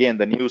 And again,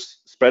 the news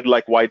spread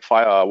like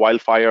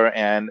wildfire,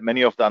 and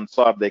many of the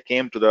Ansar, they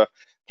came to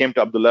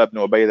Abdullah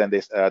ibn Ubay, and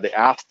they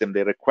asked him,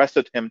 they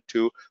requested him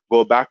to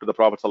go back to the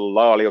Prophet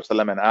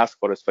ﷺ and ask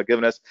for his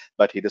forgiveness,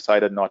 but he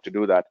decided not to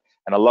do that.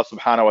 And Allah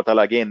subhanahu wa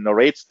ta'ala again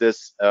narrates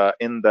this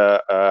in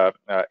the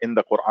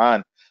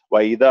Quran.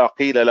 وَإِذَا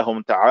قِيلَ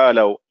لَهُمْ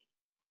تَعَالَوْا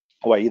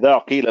وإذا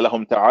قيل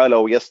لهم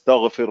تعالوا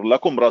يستغفر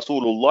لكم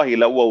رسول الله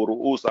لووا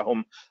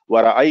رؤوسهم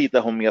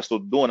ورأيتهم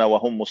يصدون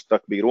وهم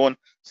مستكبرون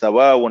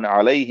سواء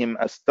عليهم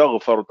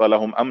أستغفرت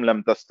لهم أم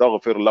لم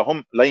تستغفر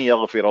لهم لن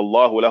يغفر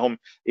الله لهم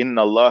إن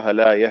الله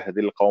لا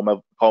يهدي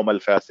القوم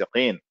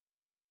الفاسقين.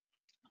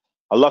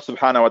 Allah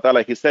subhanahu wa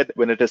ta'ala, He said,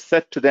 when it is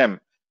said to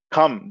them,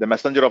 come, the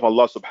messenger of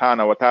Allah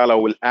subhanahu wa ta'ala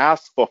will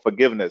ask for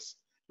forgiveness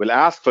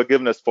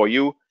for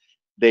you,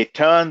 they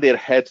turn their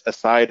heads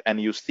aside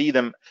and you see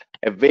them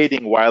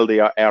evading while they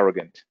are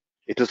arrogant.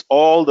 It is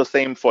all the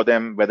same for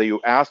them, whether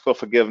you ask for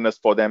forgiveness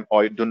for them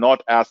or do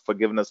not ask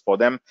forgiveness for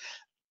them.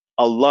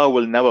 Allah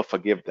will never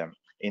forgive them.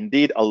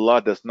 Indeed,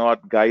 Allah does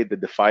not guide the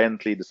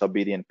defiantly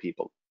disobedient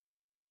people.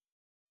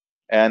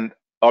 And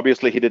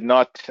obviously, He did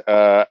not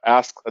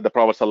ask the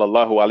Prophet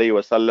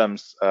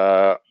ﷺ's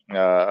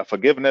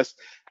forgiveness.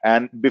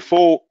 And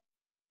before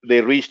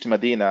they reached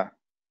Medina,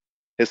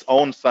 his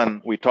own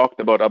son, we talked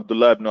about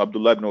Abdullah ibn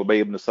Ubay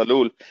ibn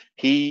Salul,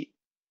 he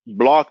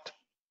blocked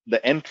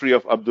the entry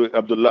of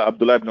Abdullah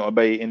ibn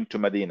Ubay into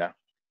Medina.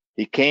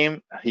 He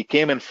came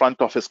in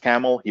front of his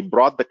camel, he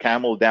brought the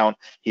camel down,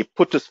 he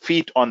put his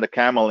feet on the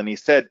camel, and he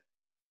said,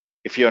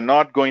 if you're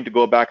not going to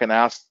go back and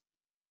ask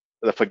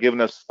the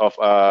forgiveness of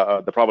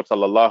the Prophet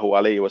sallallahu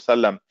alaihi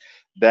wasallam,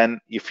 then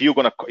if you're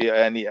going to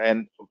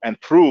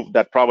and prove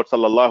that Prophet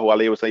sallallahu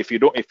alaihi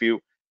wasallam,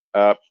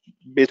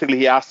 basically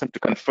he asked him to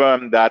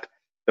confirm that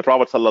the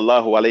Prophet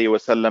sallallahu alaihi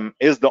wasallam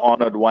is the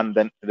honored one,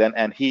 then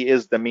and he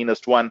is the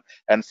meanest one.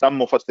 And some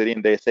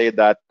mufassirin, they say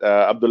that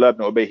Abdullah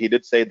ibn Ubay, he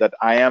did say that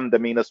I am the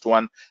meanest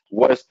one,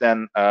 worse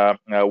than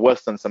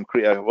some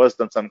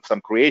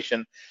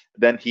creation.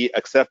 Then he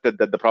accepted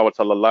that the Prophet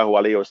sallallahu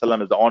alaihi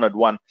wasallam is the honored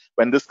one.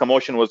 When this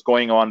commotion was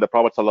going on, the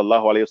Prophet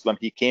sallallahu alaihi wasallam,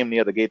 he came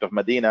near the gate of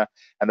Medina,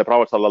 and the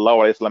Prophet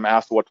sallallahu alaihi wasallam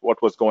asked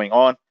what was going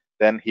on.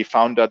 Then he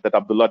found out that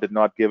Abdullah did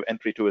not give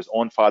entry to his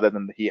own father.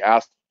 Then he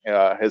asked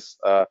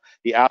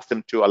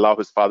him to allow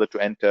his father to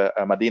enter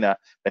Medina.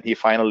 Then he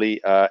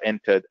finally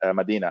entered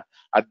Medina.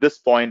 At this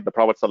point, the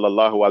Prophet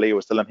sallallahu alaihi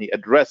wasallam, he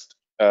addressed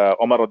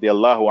Umar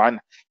radiallahu anh.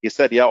 He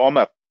said, "Ya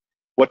Umar,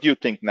 what do you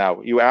think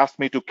now? You asked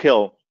me to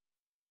kill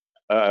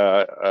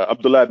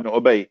Abdullah ibn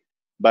Ubay,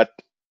 but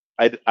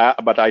I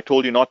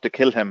told you not to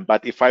kill him.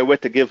 But if I were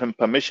to give him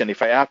permission,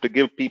 if I have to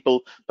give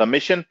people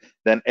permission,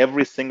 then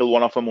every single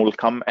one of them will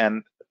come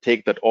and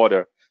take that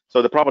order."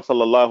 So the Prophet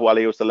sallallahu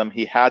alaihi wasallam,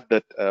 he had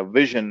that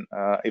vision,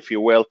 if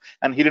you will,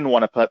 and he didn't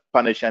want to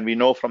punish. And we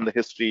know from the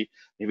history,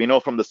 we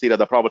know from the seerah,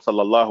 the Prophet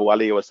sallallahu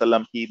alaihi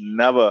wasallam, he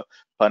never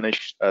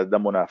punished the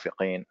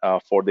munafiqeen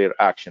for their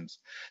actions.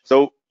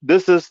 So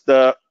this is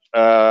the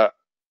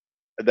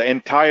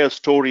entire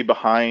story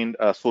behind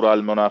Surah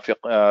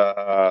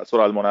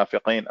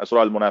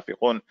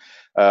Al-Munafiqun,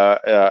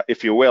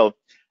 if you will.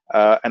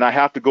 And I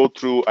had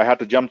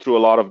to jump through a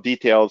lot of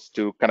details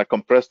to kind of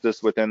compress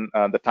this within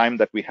the time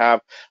that we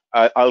have.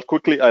 I'll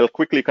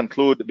quickly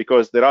conclude,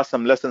 because there are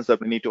some lessons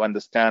that we need to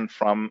understand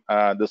from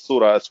the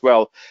surah as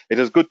well. It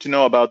is good to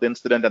know about the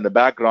incident and the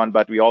background,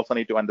 but we also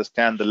need to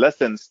understand the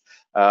lessons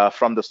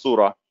from the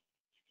surah.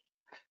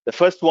 The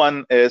first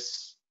one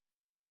is,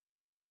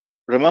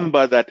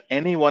 remember that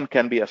anyone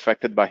can be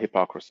affected by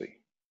hypocrisy.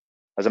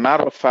 As a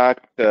matter of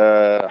fact,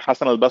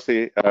 Hassan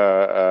al-Basri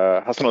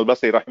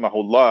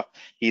rahimahullah,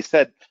 he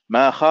said,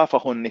 "Ma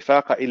khafahu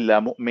an-nifaqa illa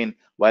mu'min,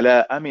 wa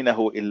la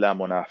aminahu illa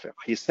munafiq."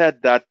 He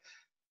said that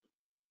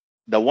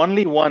the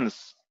only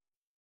ones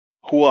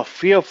who are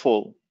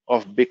fearful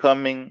of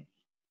becoming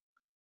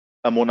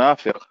a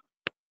munafiq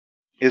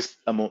is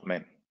a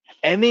mu'min.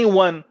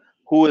 Anyone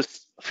who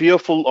is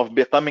fearful of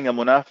becoming a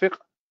munafiq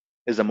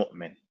is a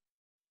mu'min.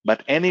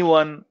 But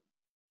anyone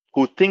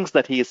who thinks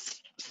that he is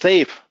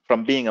safe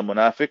from being a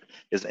munafiq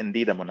is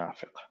indeed a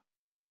munafiq.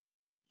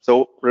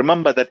 So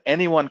remember that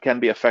anyone can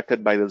be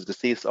affected by this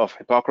disease of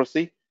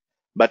hypocrisy,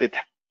 but it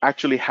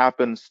actually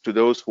happens to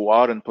those who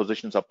are in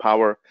positions of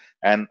power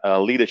and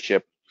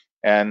leadership.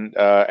 And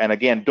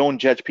again, don't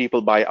judge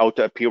people by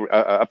outer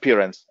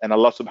appearance. And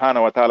Allah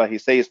subhanahu wa ta'ala, He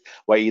says,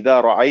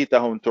 وَإِذَا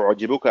رَأَيْتَهُمْ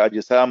تُعْجِبُكَ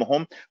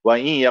أَجْسَامُهُمْ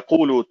وَإِن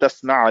يَقُولُوا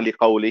تَسْمَعَ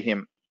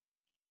لِقَوْلِهِمْ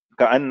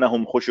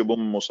كأنهم خشب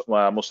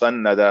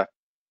مسندة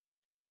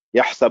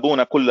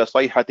يحسبون كل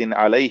صيحة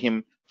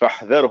عليهم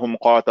فاحذرهم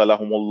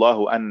قاتلهم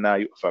الله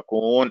أنى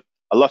يؤفكون.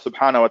 Allah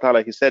subhanahu wa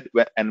ta'ala, He said,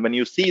 and when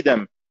you see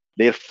them,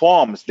 their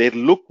forms, their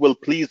look will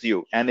please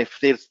you. And if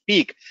they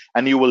speak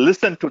and you will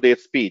listen to their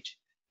speech,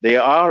 they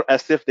are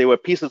as if they were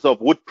pieces of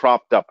wood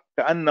propped up.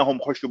 كأنهم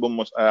خشب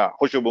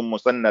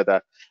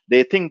مسندة.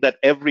 They think that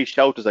every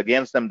shout is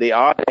against them. They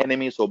are the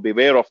enemies, so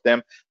beware of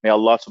them. May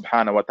Allah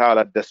subhanahu wa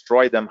ta'ala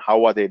destroy them.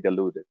 How are they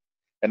deluded?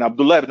 And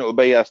Abdullah ibn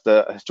Ubay, as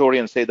the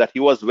historians say, that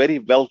he was very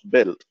well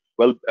built,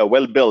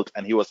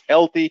 and he was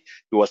healthy,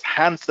 he was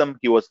handsome,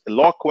 he was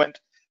eloquent,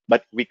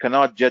 but we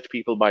cannot judge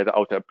people by the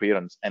outer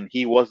appearance. And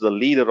he was the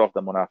leader of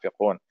the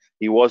Munafiqun.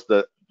 He was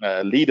the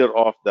leader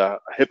of the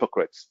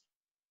hypocrites.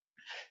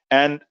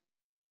 And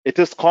it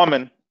is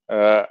common,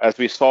 as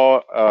we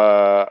saw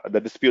the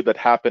dispute that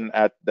happened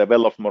at the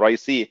well of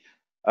Muraisi.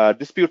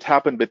 Disputes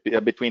happen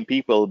between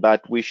people,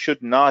 but we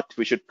should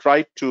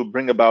try to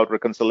bring about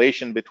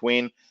reconciliation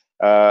between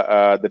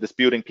the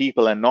disputing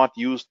people, and not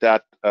use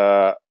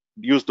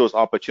those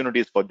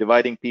opportunities for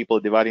dividing people,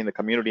 dividing the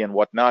community and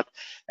whatnot.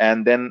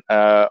 And then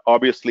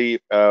obviously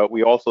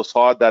we also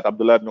saw that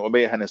Abdullah ibn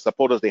Ubay and his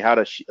supporters, they had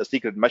a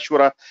secret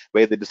mashwara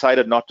where they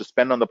decided not to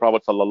spend on the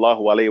Prophet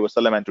sallallahu alaihi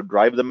wasallam and to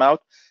drive them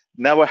out.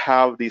 Never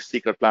have these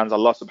secret plans.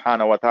 Allah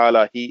subhanahu wa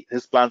ta'ala,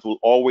 his plans will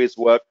always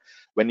work.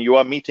 When you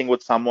are meeting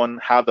with someone,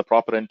 have the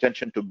proper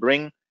intention to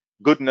bring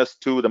goodness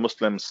to the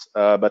Muslims,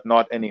 but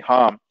not any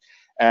harm.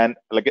 And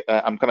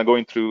I'm kind of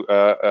going through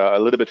a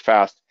little bit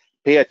fast.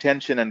 Pay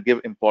attention and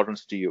give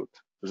importance to youth.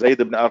 Zayd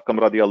ibn Arqam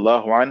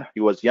radiallahu anh, he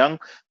was young.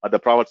 The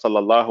Prophet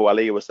sallallahu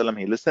alaihi wasallam,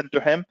 he listened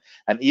to him.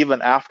 And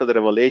even after the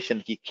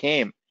revelation, he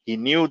came. He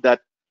knew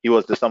that he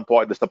was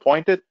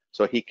disappointed.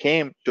 So he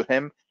came to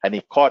him and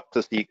he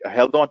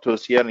held on to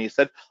his ear and he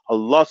said,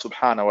 Allah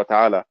subhanahu wa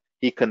ta'ala,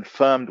 He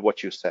confirmed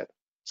what you said.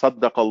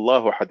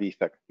 Saddaqallahu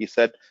hadithak. He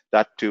said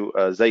that to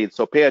Zayd.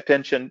 So pay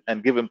attention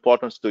and give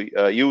importance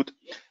to youth.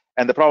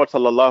 And the Prophet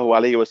sallallahu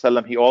alaihi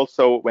wasallam, he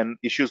also, when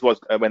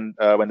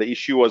the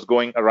issue was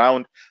going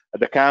around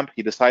the camp,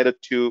 he decided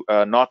to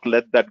not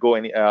let that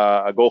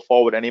go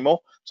forward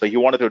anymore. So he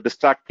wanted to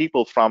distract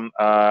people from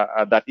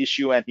that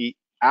issue, and he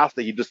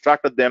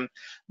distracted them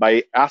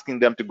by asking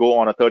them to go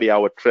on a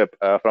 30-hour trip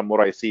from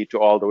Muraisi to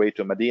all the way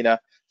to Medina.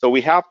 So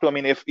we have to,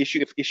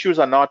 if issues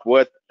are not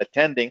worth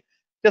attending,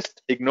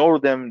 just ignore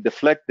them,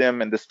 deflect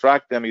them, and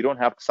distract them. You don't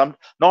have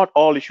not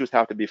all issues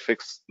have to be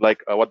fixed,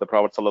 like what the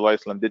Prophet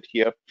ﷺ did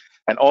here.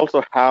 And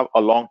also have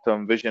a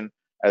long-term vision,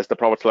 as the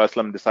Prophet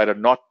ﷺ decided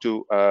not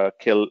to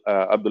kill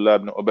Abdullah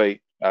ibn Ubay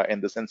in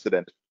this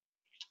incident.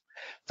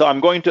 So I'm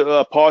going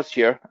to pause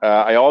here.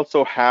 I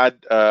also had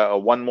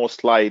one more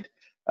slide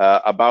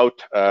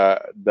about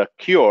the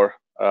cure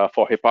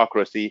for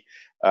hypocrisy,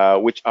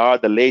 which are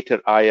the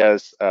later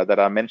ayahs that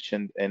are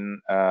mentioned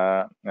in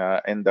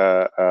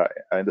the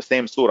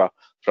same surah,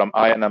 from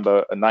ayah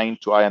number 9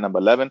 to ayah number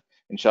 11.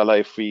 Inshallah,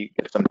 if we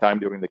get some time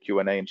during the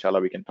Q&A,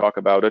 inshallah, we can talk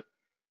about it.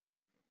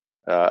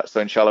 So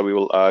inshallah, we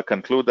will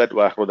conclude that.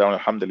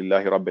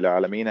 Alhamdulillahi Rabbil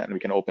Alameen, and we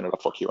can open it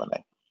up for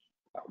Q&A.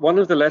 One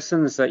of the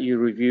lessons that you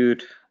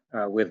reviewed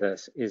with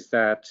us is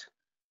that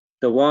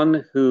the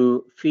one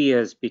who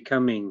fears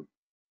becoming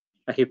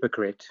a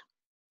hypocrite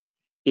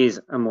is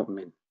a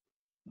mu'min.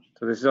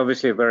 So this is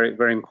obviously a very,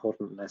 very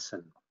important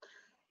lesson.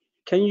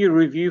 Can you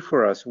review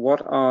for us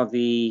what are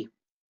the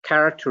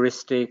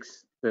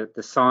characteristics, the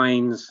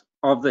signs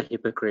of the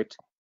hypocrite,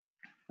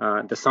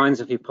 the signs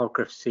of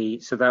hypocrisy,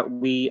 so that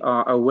we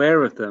are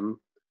aware of them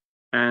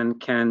and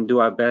can do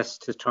our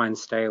best to try and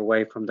stay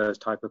away from those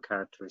type of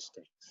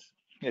characteristics?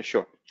 Yeah,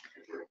 sure.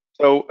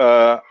 So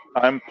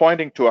I'm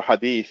pointing to a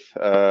hadith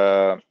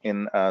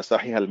in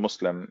Sahih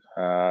al-Muslim.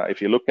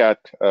 If you look at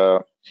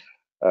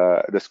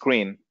the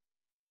screen,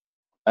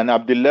 and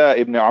Abdullah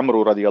ibn Amr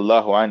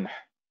radiyallahu anhu,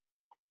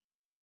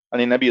 and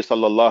the Nabi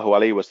sallallahu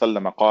alayhi wa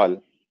sallam قال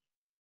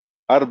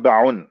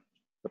أربع.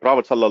 The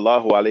Prophet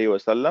sallallahu alayhi wa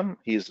sallam,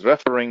 he's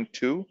referring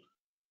to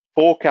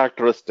 4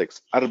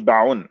 characteristics.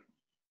 أربع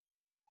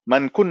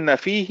من كن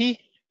فيه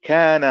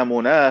كان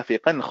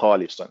منافقا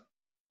خالصا.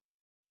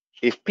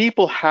 If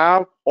people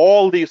have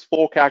all these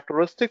 4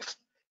 characteristics,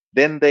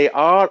 then they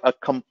are a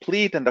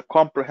complete and a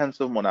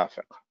comprehensive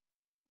munafiq.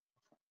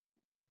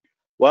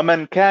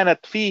 وَمَنْ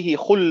كَانَتْ فِيهِ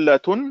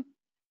خُلَّةٌ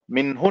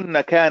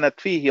مِنْهُنَّ كَانَتْ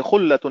فِيهِ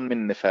خُلَّةٌ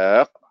مِنْ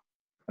نِفَاقٍ.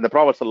 And the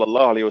Prophet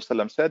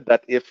ﷺ said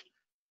that if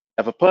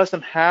a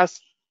person has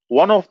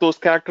one of those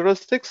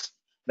characteristics,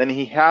 then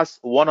he has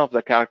one of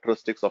the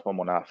characteristics of a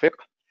munafiq,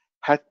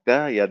 حَتَّى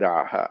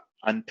يَدَعَهَا,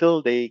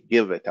 until they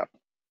give it up.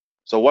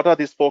 So what are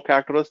these 4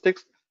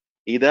 characteristics?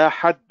 إِذَا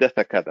حَدَّثَ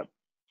كَذَبَ.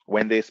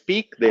 When they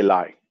speak, they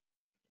lie.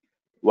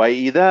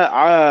 وَإِذَا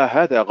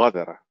عَاهَدَ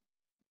غَدَرَ.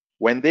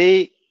 When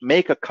they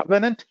make a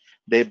covenant,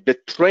 they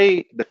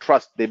betray the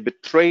trust, they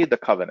betray the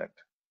covenant.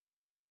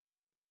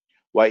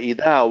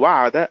 وَإِذَا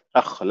وَعَدَ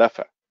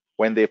أَخْلَفَ.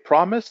 When they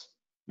promise,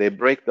 they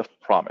break the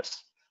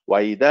promise.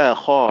 وَإِذَا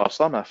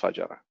خَاصَمَ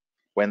فَجَرَ.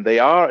 When they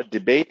are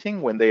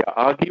debating, when they are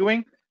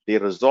arguing, they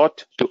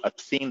resort to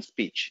obscene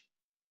speech.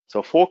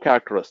 So 4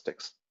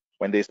 characteristics.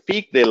 When they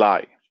speak, they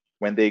lie.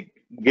 When they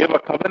give a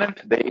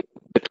covenant, they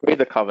betray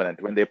the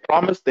covenant. When they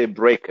promise, they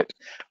break it.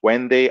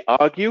 When they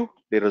argue,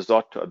 they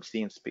resort to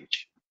obscene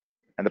speech.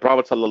 And the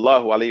Prophet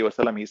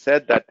ﷺ, he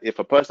said that if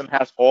a person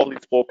has all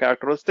these 4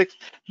 characteristics,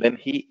 then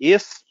he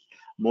is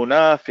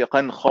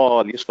munafiqan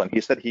khalisan.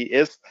 He said he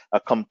is a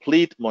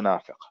complete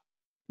munafiq.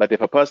 But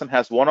if a person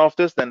has one of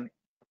this, then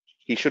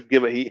he should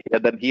give he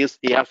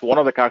has one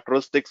of the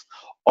characteristics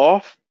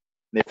of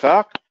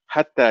nifaq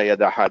hatta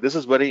yadaha. This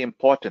is very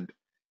important.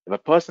 If a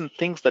person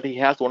thinks that he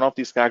has one of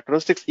these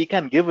characteristics, he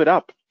can give it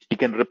up. He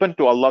can repent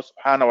to Allah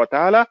subhanahu wa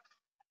ta'ala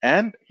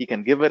and he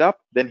can give it up,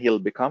 then he'll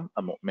become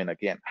a mu'min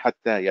again.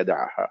 Hatta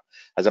yada'aha.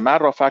 As a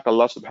matter of fact,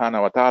 Allah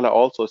subhanahu wa ta'ala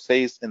also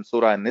says in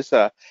Surah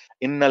An-Nisa,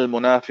 Innal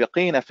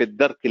munafiqina fi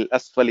ad-darki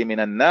al-asfali min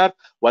an-nar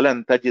wa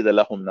lan tajid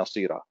lahum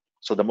nasira.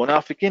 So the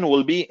munafiqin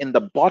will be in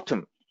the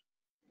bottom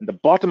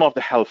of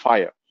the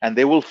hellfire, and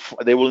they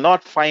will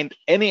not find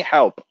any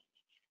help.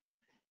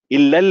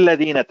 إِلَّا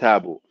الَّذِينَ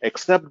تَابُوا,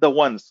 except the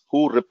ones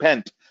who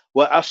repent,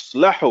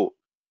 وَأَصْلَحُوا,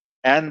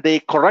 and they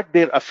correct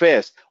their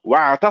affairs,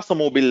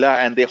 وَاعْتَصَمُوا بِاللَّهِ,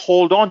 and they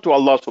hold on to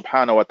Allah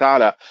subhanahu wa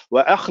ta'ala,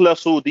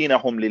 وَأَخْلَصُوا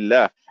دِينَهُمْ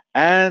لِلَّهِ,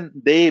 and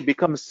they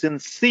become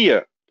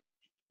sincere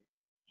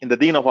in the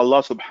deen of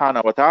Allah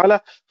subhanahu wa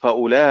ta'ala,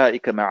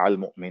 فَأُولَٰئِكَ مَعَ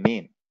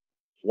الْمُؤْمِنِينَ.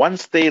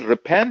 Once they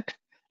repent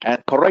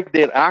and correct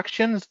their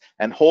actions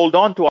and hold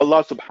on to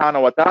Allah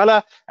subhanahu wa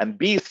ta'ala and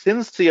be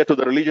sincere to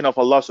the religion of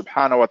Allah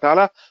subhanahu wa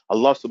ta'ala,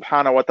 Allah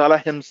subhanahu wa ta'ala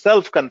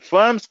himself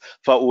confirms,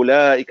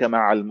 فَأُولَٰئِكَ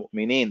مَعَ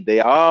الْمُؤْمِنِينَ. They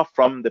are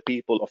from the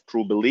people of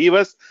true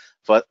believers.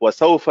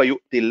 وَسَوْفَ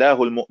يُؤْتِ اللَّهُ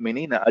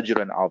الْمُؤْمِنِينَ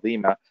أَجْرًا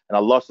عَظِيمًا. And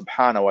Allah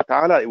subhanahu wa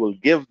ta'ala will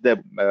give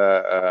the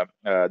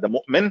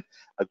mu'min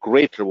a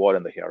great reward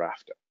in the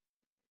hereafter.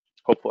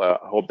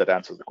 Hope that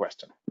answers the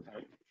question.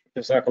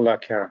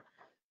 Jazakallah khair.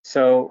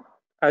 So,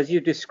 as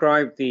you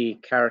describe the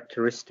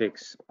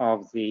characteristics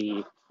of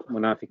the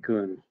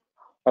Munafiqun,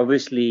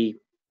 obviously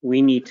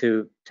we need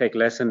to take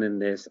lesson in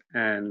this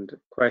and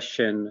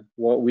question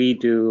what we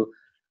do,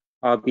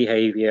 our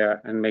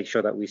behavior, and make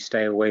sure that we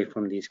stay away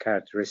from these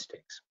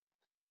characteristics.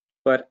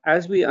 But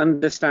as we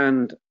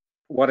understand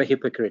what a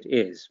hypocrite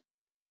is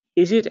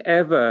it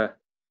ever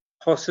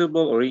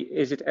possible or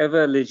is it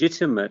ever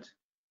legitimate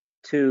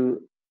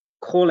to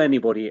call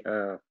anybody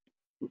a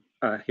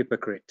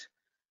hypocrite?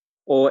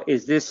 Or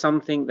is this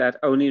something that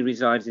only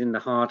resides in the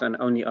heart and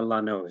only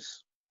Allah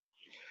knows?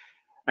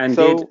 And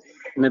did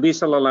Nabi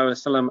Sallallahu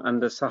Alaihi Wasallam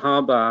and the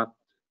Sahaba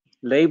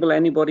label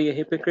anybody a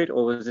hypocrite,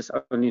 or was this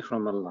only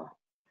from Allah?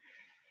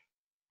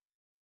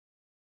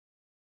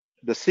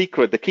 The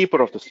secret, the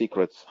keeper of the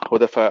secrets,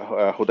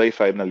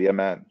 Hudayfa ibn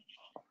al-Yaman,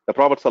 the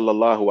Prophet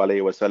Sallallahu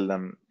Alaihi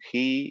Wasallam,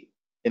 he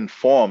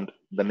informed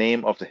the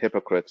name of the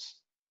hypocrites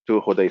to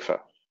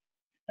Hudayfa.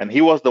 And he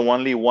was the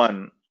only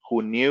one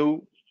who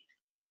knew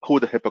who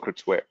the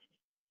hypocrites were,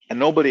 and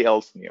nobody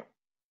else knew.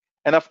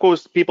 And of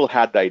course, people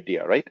had the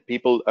idea, right?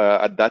 People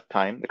at that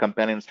time, the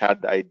companions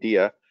had the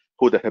idea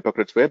who the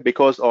hypocrites were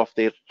because of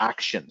their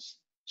actions.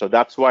 So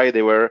that's why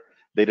they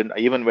didn't,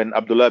 even when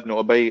Abdullah ibn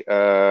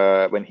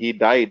Ubay, when he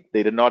died,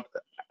 they did not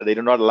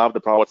allow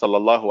the Prophet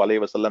Sallallahu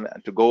Alaihi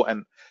Wasallam to go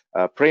and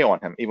pray on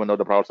him, even though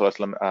the Prophet Sallallahu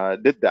Alaihi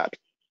Wasallam did that.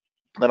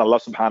 Then Allah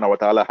subhanahu wa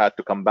ta'ala had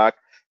to come back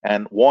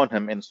and warn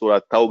him in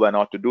Surah Tawbah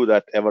not to do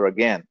that ever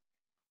again.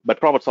 But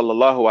Prophet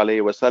Sallallahu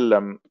Alaihi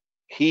Wasallam,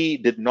 he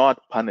did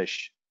not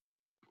punish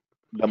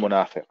the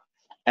munafiq.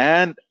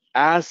 And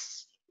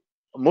as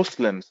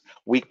Muslims,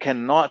 we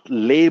cannot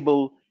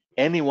label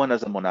anyone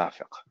as a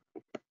munafiq.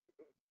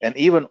 And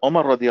even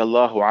Umar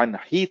radiallahu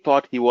anhu, he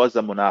thought he was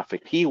a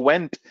munafiq. He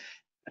went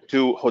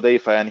to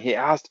Hudayfa and he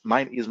asked,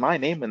 is my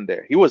name in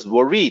there? He was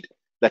worried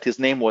that his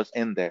name was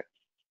in there.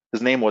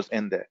 His name was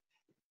in there.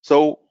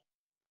 So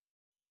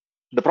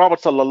the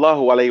Prophet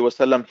sallallahu alaihi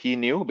wasallam, he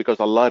knew because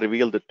Allah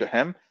revealed it to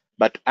him.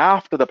 But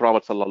after the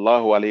Prophet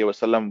sallallahu alaihi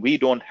wasallam, we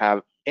don't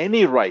have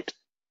any right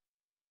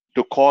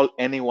to call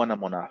anyone a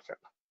munafiq.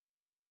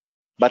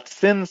 But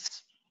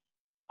since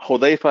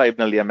Hudayfa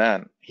ibn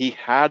al-Yaman, he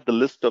had the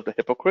list of the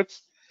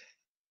hypocrites,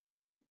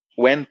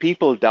 when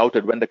people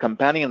doubted, when the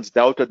companions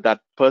doubted that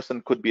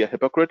person could be a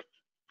hypocrite,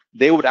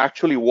 they would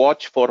actually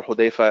watch for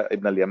Hudayfa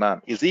ibn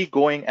al-Yaman. Is he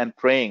going and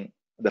praying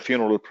the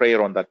funeral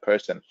prayer on that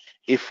person?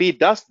 If he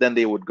does, then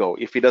they would go.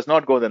 If he does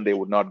not go, then they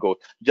would not go,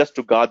 just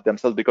to guard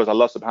themselves, because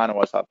Allah subhanahu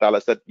wa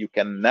ta'ala said, you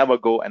can never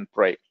go and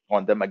pray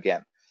on them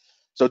again.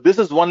 So this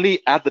is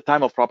only at the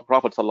time of Prophet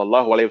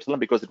sallallahu alaihi wasallam,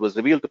 because it was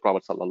revealed to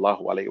Prophet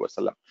sallallahu alaihi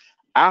wasallam.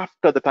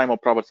 After the time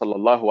of Prophet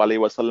sallallahu alaihi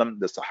wasallam,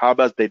 the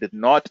Sahabas, they did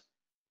not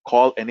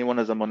call anyone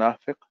as a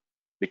munafiq,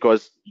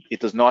 because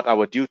it is not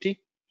our duty.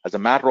 As a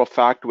matter of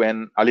fact,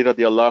 when Ali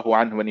radiallahu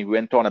anhu, when he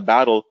went on a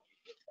battle,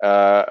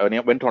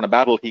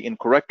 he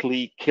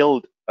incorrectly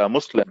killed a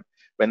Muslim.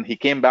 When he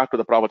came back to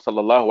the Prophet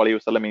sallallahu alaihi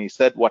wasallam and he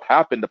said, "What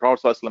happened?" The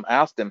Prophet sallallahu alaihi wasallam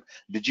asked him,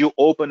 "Did you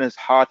open his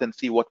heart and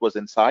see what was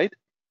inside?"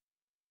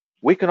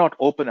 We cannot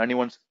open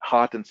anyone's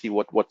heart and see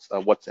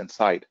what's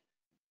inside.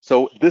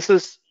 So this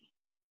is,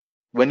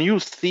 when you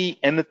see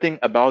anything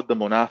about the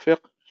munafiq,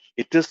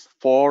 it is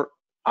for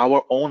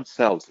our own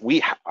selves. We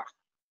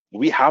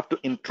have to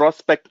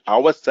introspect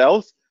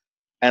ourselves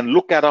and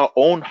look at our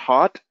own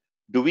heart.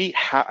 Do we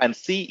have, and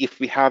see if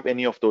we have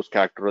any of those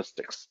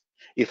characteristics?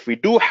 If we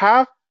do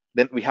have,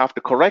 then we have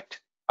to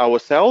correct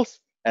ourselves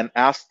and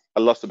ask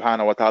Allah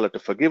subhanahu wa ta'ala to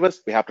forgive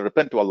us. We have to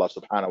repent to Allah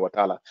subhanahu wa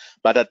ta'ala.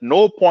 But at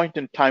no point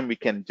in time we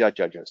can judge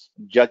others,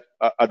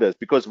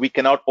 because we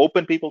cannot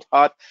open people's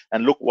heart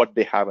and look what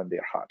they have in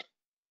their heart.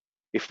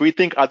 If we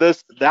think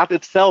others, that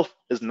itself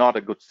is not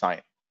a good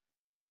sign.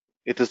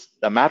 It is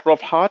a matter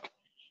of heart,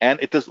 and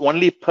it is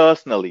only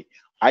personally.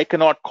 I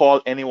cannot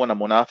call anyone a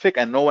munafiq,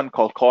 and no one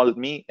call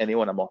me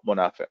anyone a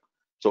munafiq.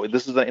 So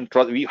this is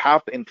we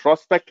have to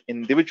introspect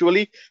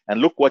individually and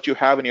look what you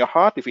have in your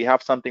heart. If you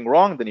have something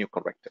wrong, then you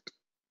correct it.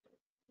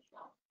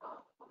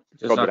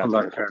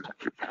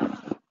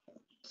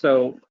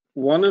 So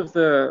one of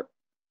the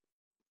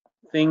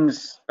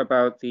things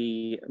about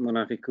the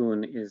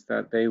Munafiqun is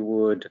that they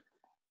would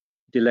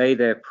delay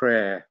their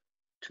prayer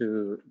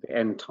to the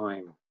end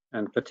time,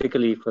 and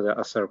particularly for the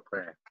Asr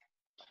prayer.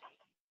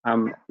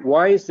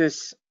 Why is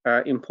this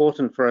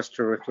important for us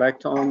to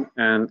reflect on,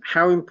 and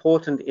how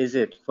important is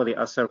it for the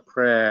Asr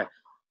prayer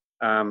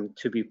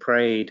to be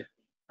prayed?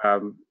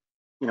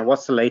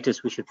 What's the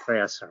latest we should pray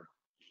Asr?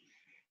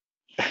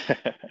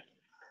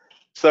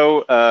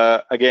 So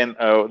again,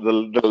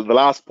 the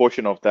last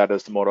portion of that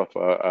is more of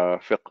a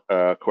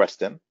fiqh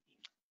question.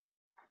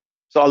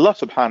 So Allah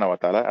subhanahu wa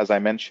ta'ala, as I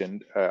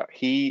mentioned,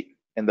 he,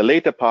 in the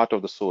later part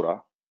of the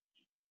surah,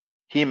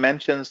 he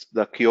mentions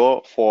the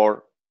cure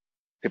for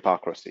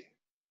hypocrisy,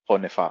 for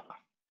nifaq.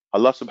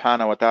 Allah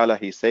subhanahu wa ta'ala,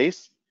 he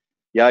says,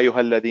 Ya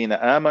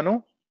ayyuhalladhina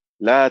amanu,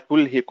 la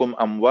tulhikum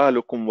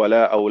amwalukum wa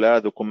la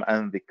awladukum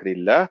an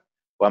dhikrillah,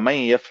 wa man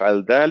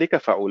yaf'al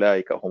dhalika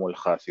fa'ulaika humul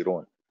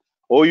khasirun.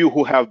 O you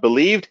who have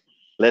believed,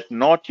 let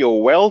not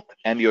your wealth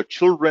and your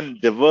children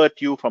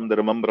divert you from the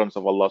remembrance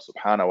of Allah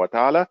subhanahu wa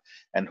ta'ala,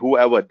 and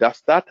whoever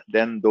does that,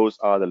 then those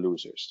are the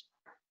losers.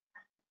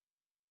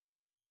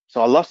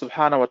 So Allah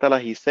subhanahu wa ta'ala,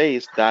 he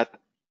says that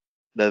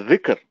the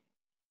dhikr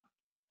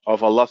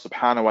of Allah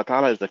subhanahu wa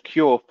ta'ala is the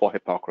cure for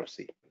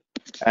hypocrisy.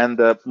 And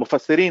the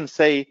mufassirin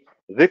say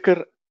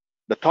dhikr,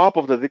 the top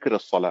of the dhikr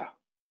is salah.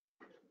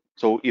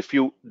 So if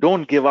you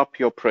don't give up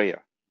your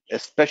prayer,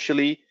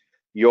 especially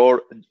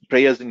your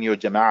prayers in your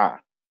jama'ah,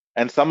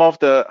 and some of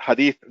the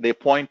hadith, they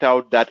point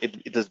out that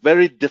it is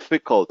very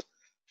difficult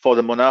for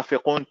the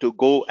munafiqun to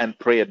go and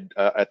pray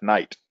at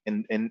night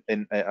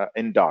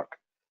in dark.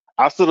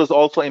 Asr is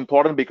also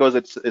important because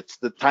it's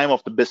the time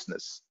of the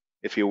business,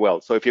 if you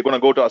will. So if you're going to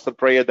go to Asr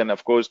prayer, then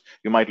of course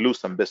you might lose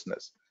some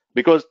business,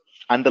 because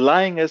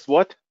underlying is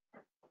what?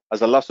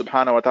 As Allah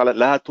subhanahu wa ta'ala,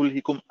 la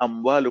tulhikum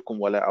amwalukum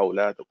wa la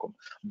awladukum.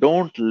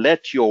 Don't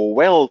let your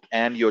wealth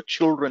and your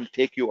children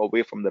take you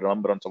away from the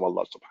remembrance of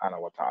Allah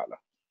subhanahu wa ta'ala.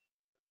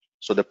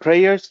 So the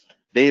prayers,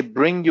 they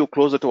bring you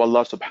closer to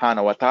Allah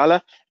subhanahu wa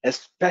ta'ala,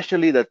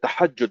 especially the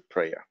tahajjud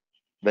prayer,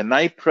 the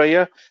night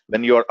prayer,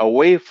 when you're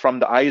away from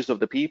the eyes of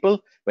the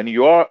people, when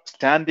you're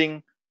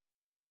standing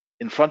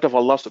in front of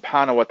Allah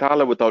subhanahu wa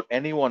ta'ala without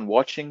anyone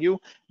watching you.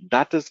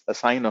 That is a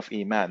sign of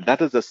iman.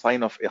 That is a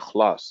sign of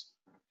ikhlas.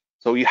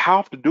 So you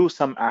have to do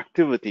some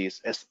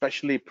activities,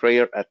 especially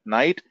prayer at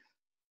night,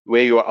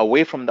 where you are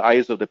away from the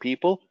eyes of the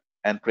people,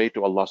 and pray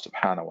to Allah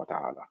subhanahu wa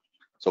ta'ala.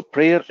 So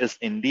prayer is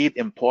indeed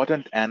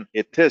important, and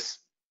it is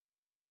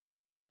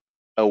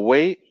a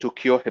way to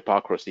cure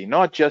hypocrisy.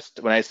 Not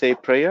just when I say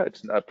prayer,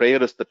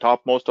 prayer is the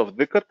topmost of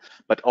dhikr,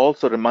 but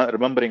also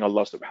remembering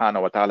Allah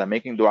subhanahu wa ta'ala,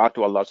 making dua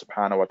to Allah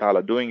subhanahu wa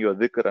ta'ala, doing your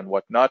dhikr and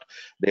whatnot.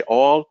 They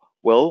all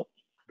will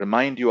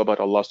remind you about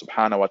Allah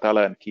subhanahu wa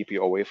ta'ala and keep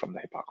you away from the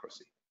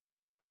hypocrisy.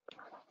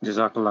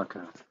 Jazakallah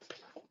khair.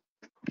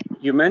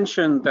 You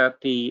mentioned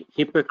that the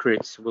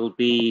hypocrites will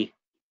be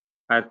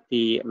at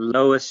the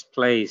lowest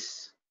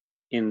place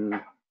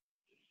in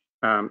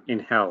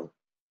hell.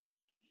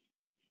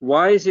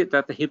 Why is it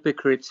that the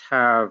hypocrites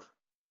have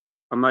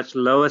a much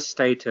lower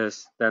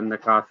status than the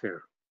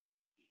kafir?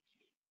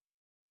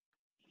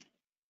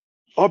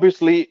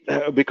 Obviously,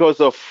 because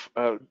of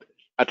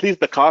at least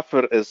the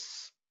kafir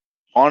is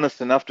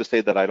honest enough to say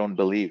that I don't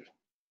believe.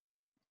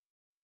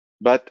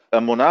 But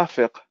a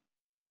munafiq,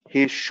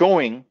 he's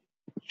showing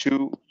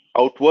to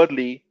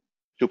outwardly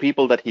to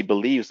people that he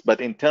believes,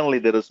 but internally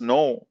there is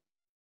no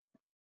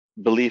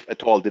belief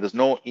at all. There is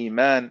no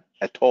iman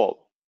at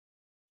all.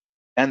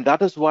 And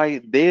that is why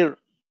their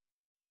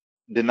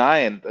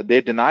denial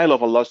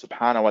of Allah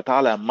subhanahu wa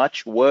ta'ala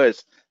much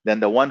worse than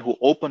the one who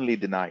openly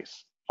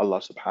denies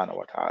Allah subhanahu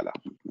wa ta'ala.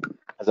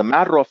 As a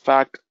matter of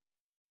fact,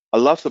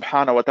 Allah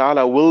subhanahu wa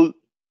ta'ala will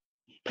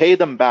pay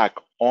them back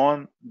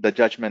on the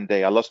judgment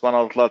day. Allah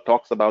subhanahu wa ta'ala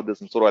talks about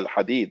this in Surah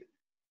Al-Hadid.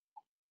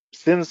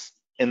 Since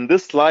in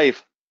this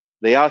life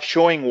they are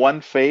showing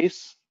one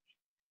face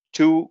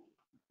to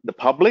the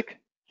public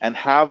and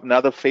have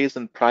another face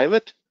in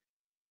private,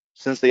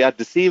 since they are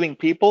deceiving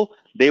people,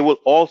 they will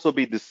also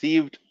be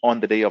deceived on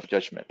the day of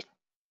judgment.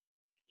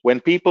 When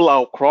people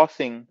are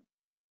crossing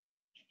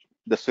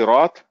the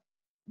Sirat,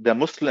 the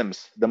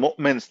Muslims, the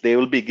mu'mins, they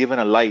will be given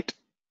a light.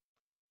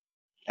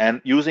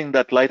 And using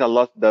that light,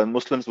 the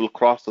Muslims will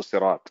cross the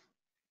Sirat.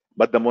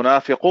 But the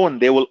Munafiqun,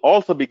 they will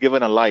also be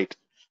given a light.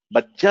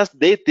 But just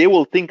they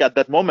will think at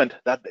that moment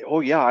that, oh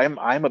yeah,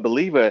 I'm a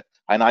believer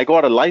and I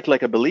got a light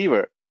like a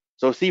believer.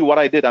 So see what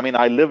I did. I mean,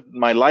 I lived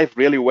my life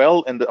really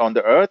well on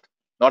the earth,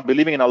 not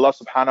believing in Allah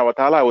subhanahu wa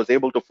ta'ala. I was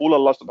able to fool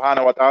Allah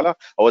subhanahu wa ta'ala.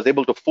 I was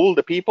able to fool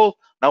the people.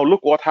 Now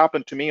look what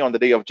happened to me on the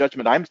day of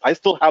judgment. I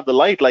still have the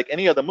light like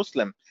any other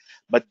Muslim.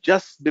 But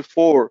just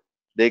before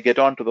they get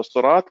onto the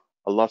Surat,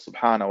 Allah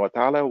subhanahu wa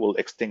ta'ala will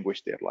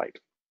extinguish their light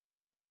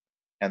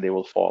and they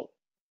will fall.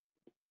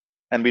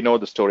 And we know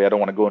the story. I don't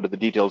want to go into the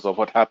details of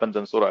what happens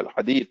in Surah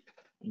Al-Hadid.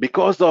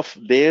 Because of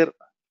their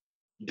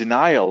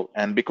denial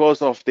and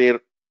because of their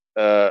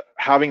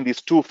having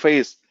these two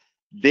faces,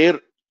 their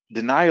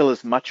denial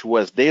is much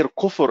worse. Their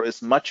kufr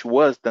is much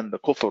worse than the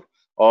kufr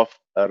of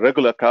a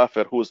regular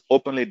kafir who is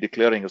openly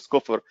declaring his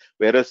kufr,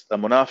 whereas a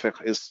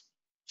munafiq is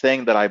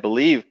saying that I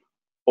believe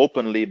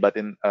openly, but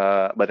in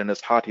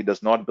his heart he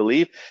does not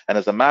believe. And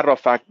as a matter of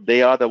fact,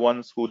 they are the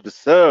ones who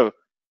deserve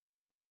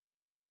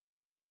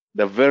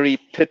the very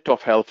pit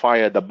of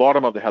hellfire, the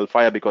bottom of the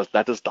hellfire, because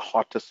that is the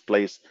hottest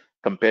place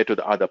compared to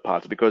the other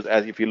parts. Because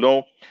as if you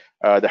know,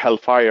 the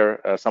hellfire,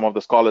 some of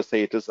the scholars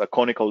say it is a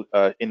conical,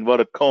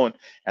 inverted cone,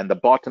 and the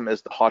bottom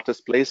is the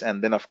hottest place,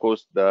 and then of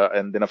course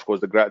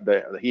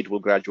the heat will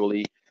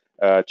gradually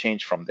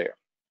change from there.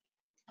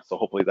 So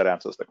hopefully that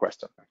answers the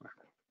question.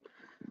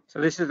 So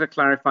this is a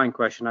clarifying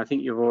question. I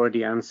think you've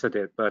already answered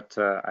it, but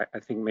I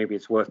think maybe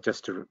it's worth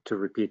just to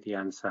repeat the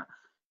answer.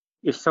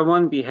 If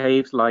someone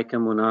behaves like a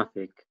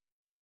munafiq,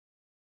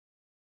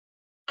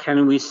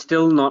 can we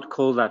still not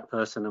call that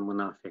person a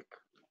munafiq?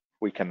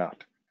 We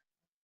cannot.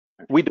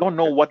 We don't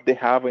know what they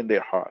have in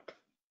their heart.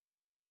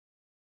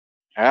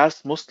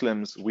 As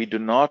Muslims, we do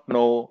not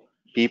know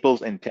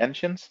people's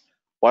intentions,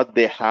 what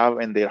they have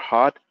in their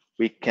heart.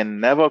 We can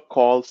never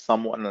call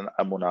someone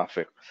a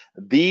munafiq.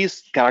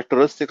 These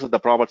characteristics of the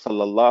Prophet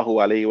sallallahu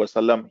alaihi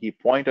wasallam, he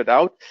pointed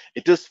out,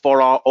 it is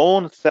for our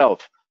own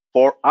self,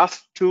 for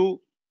us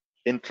to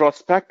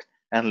introspect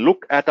and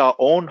look at our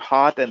own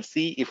heart and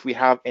see if we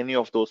have any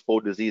of those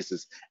 4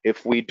 diseases.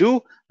 If we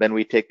do, then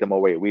we take them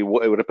away. We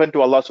repent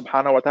to Allah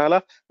subhanahu wa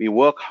ta'ala. We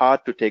work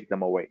hard to take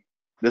them away.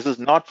 This is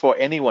not for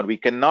anyone. We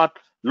cannot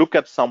look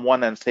at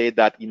someone and say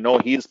that, you know,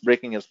 he's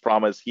breaking his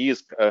promise, he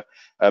is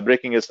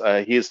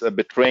he's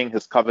betraying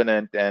his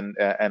covenant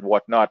and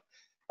whatnot.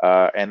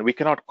 And we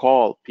cannot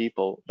call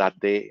people that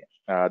they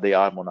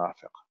are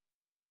munafiq.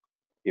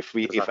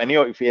 If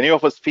any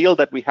of us feel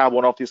that we have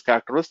one of these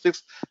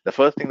characteristics, the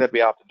first thing that we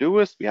have to do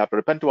is we have to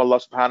repent to Allah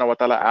subhanahu wa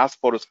ta'ala, ask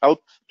for his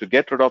help to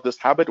get rid of this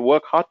habit,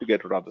 work hard to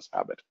get rid of this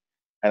habit.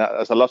 And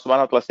as Allah subhanahu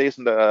wa ta'ala says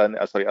in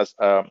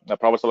the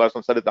Prophet sallallahu alaihi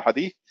wasallam said in the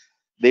hadith,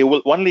 they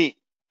will only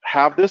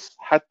have this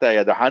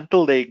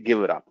until they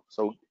give it up.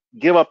 So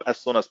give up as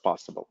soon as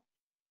possible.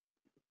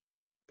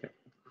 Okay.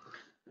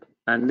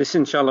 And this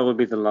inshallah will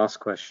be the last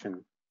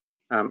question.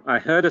 I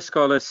heard a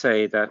scholar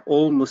say that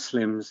all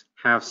Muslims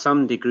have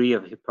some degree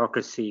of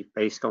hypocrisy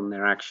based on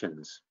their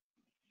actions.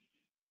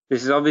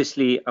 This is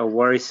obviously a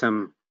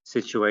worrisome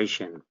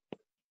situation.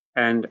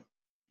 And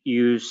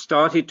you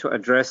started to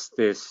address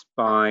this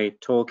by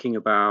talking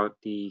about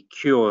the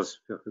cures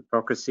for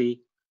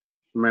hypocrisy,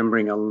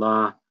 remembering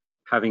Allah,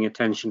 having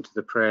attention to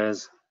the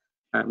prayers.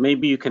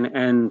 Maybe you can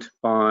end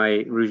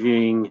by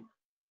reviewing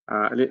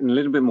in a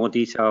little bit more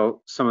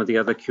detail some of the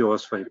other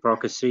cures for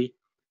hypocrisy,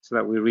 so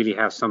that we really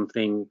have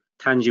something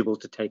tangible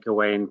to take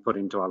away and put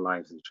into our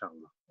lives,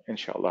 inshallah.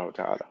 Inshallah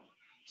ta'ala.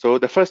 So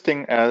the first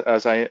thing,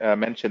 as I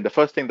mentioned, the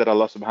first thing that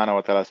Allah subhanahu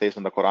wa ta'ala says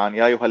in the Quran,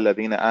 Ya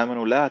ayyuhalladhina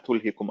amanu la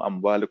tulhikum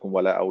amwalukum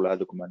wa la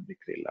awladukum an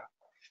dhikrillah.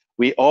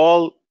 We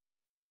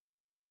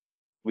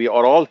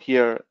are all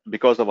here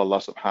because of Allah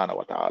subhanahu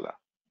wa ta'ala.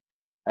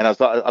 And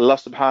as Allah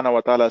subhanahu wa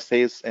ta'ala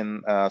says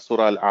in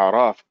Surah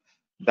Al-A'raf,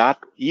 that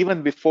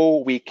even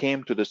before we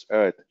came to this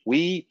earth,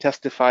 we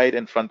testified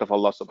in front of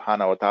Allah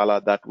subhanahu wa ta'ala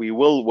that we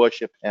will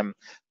worship him,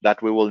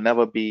 that we will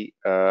never go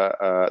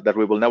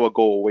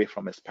away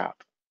from his path.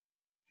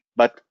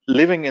 But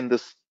living in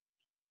this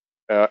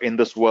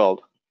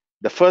world,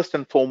 the first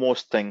and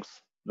foremost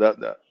things,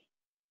 the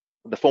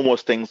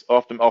foremost things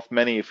of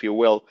many, if you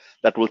will,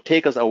 that will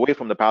take us away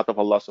from the path of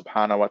Allah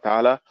subhanahu wa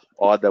ta'ala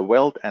are the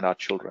wealth and our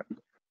children.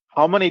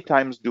 How many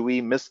times do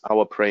we miss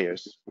our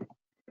prayers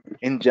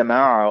in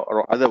jama'ah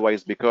or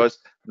otherwise because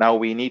now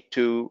we need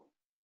to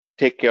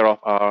take care of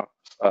our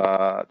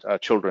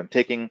children,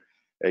 taking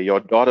your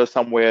daughter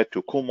somewhere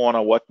to Kumon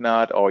or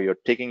whatnot, or you're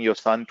taking your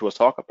son to a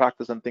soccer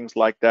practice and things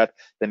like that,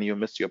 then you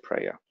miss your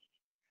prayer.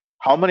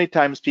 How many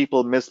times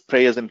people miss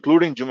prayers,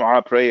 including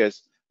Jumu'ah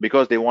prayers,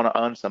 because they want to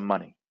earn some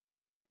money.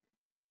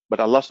 But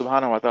Allah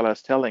subhanahu wa ta'ala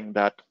is telling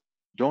that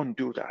don't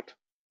do that.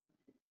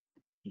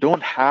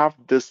 Don't have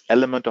this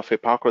element of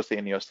hypocrisy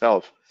in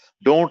yourself.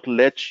 Don't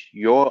let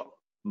your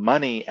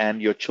money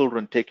and your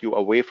children take you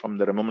away from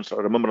the remembrance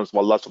of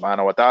Allah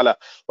subhanahu wa ta'ala.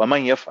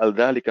 وَمَنْ يَفْعَلْ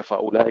ذَلِكَ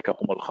فَأُولَٰئِكَ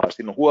هُمُ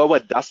الْخَاسِرُونَ. Whoever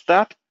does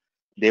that,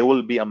 they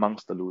will be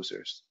amongst the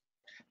losers.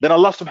 Then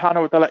Allah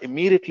subhanahu wa ta'ala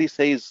immediately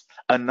says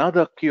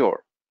another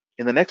cure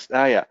in the next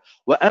ayah.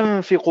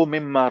 وَأَنفِقُوا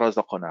مِمَّا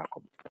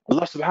رَزَقْنَاكُمْ.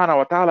 Allah subhanahu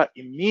wa ta'ala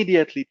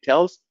immediately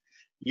tells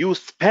you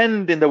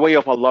spend in the way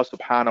of Allah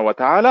subhanahu wa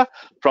ta'ala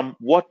from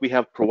what we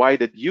have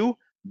provided you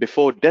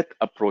before death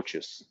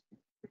approaches.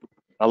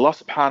 Allah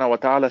subhanahu wa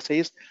ta'ala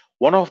says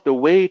one of the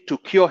way to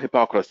cure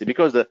hypocrisy,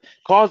 because the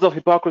cause of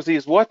hypocrisy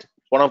is what?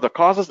 One of the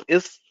causes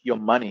is your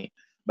money.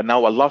 But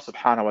now Allah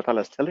subhanahu wa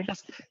ta'ala is telling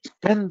us,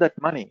 spend that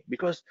money,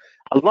 because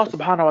Allah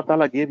subhanahu wa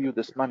ta'ala gave you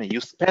this money. You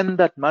spend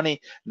that money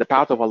in the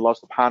path of Allah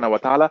subhanahu wa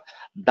ta'ala,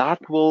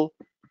 that will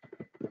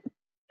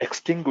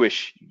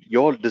extinguish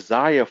your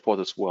desire for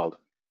this world.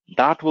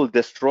 That will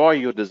destroy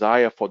your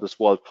desire for this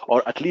world,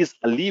 or at least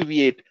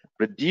alleviate,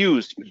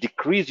 reduce,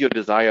 decrease your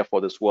desire for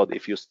this world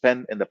if you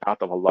spend in the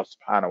path of Allah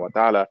subhanahu wa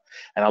ta'ala.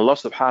 And Allah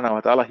subhanahu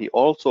wa ta'ala, He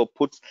also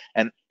puts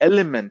an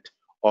element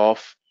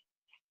of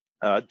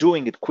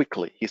doing it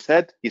quickly. He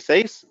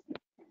says,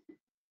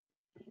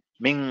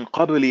 من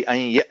قبل أن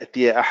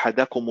يأتي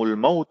أحدكم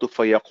الموت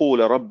فيقول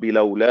رب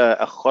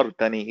لولا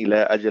أخرتني إلى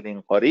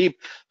أجل قريب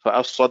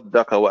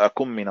فأصدق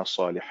وأكن من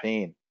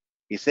الصالحين.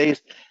 He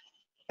says,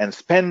 and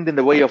spend in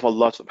the way of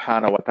Allah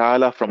subhanahu wa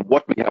ta'ala from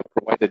what we have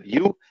provided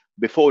you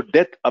before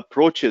death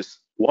approaches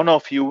one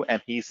of you,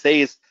 and he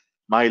says,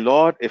 my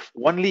Lord, if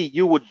only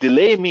you would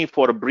delay me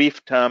for a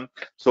brief term,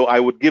 so I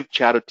would give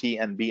charity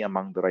and be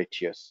among the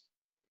righteous.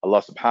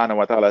 Allah subhanahu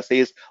wa ta'ala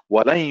says,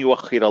 وَلَنْ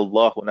يُؤَخِّرَ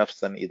اللَّهُ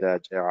نَفْسًا إِذَا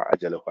جَاءَ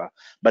أَجَلُهَا.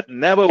 But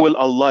never will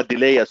Allah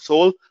delay a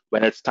soul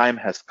when its time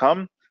has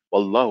come.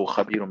 وَاللَّهُ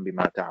خَبِيرٌ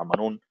بِمَا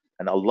تَعْمَلُونَ.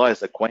 And Allah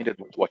is acquainted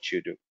with what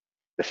you do.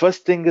 The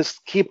first thing is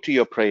keep to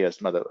your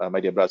prayers, my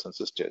dear brothers and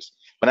sisters.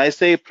 When I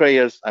say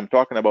prayers, I'm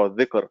talking about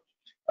dhikr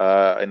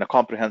in a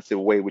comprehensive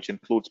way, which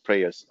includes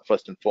prayers,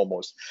 first and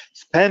foremost.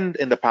 Spend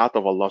in the path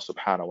of Allah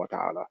subhanahu wa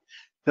ta'ala.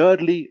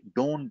 Thirdly,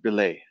 don't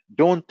delay.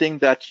 Don't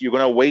think that you're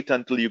going to wait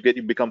until you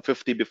become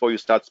 50 before you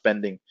start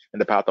spending in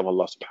the path of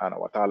Allah subhanahu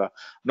wa ta'ala.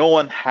 No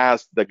one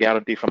has the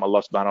guarantee from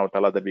Allah subhanahu wa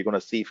ta'ala that we're going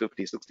to see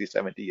 50, 60,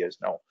 70 years.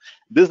 No.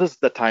 This is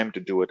the time to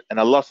do it. And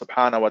Allah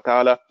subhanahu wa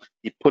ta'ala,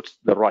 He puts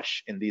the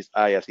rush in these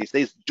ayahs. He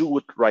says, do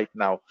it right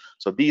now.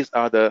 So these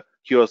are the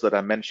cures that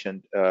I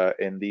mentioned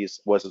in these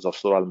verses of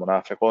Surah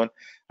Al-Munafiqun.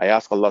 I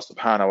ask Allah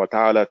subhanahu wa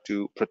ta'ala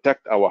to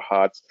protect our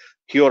hearts,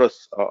 cure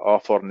us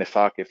of our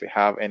nifaq if we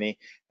have any,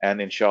 and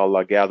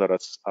inshallah gather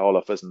us, all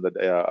of us,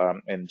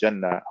 in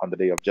Jannah on the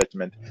day of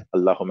judgment.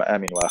 Allahumma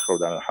amin wa akhiru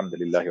da'wana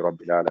alhamdulillahi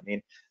rabbil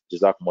alameen.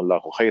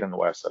 Jazakumullahu khairan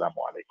wa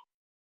assalamu alaikum.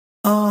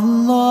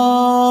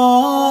 Allahu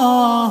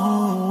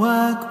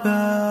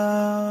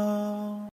Akbar.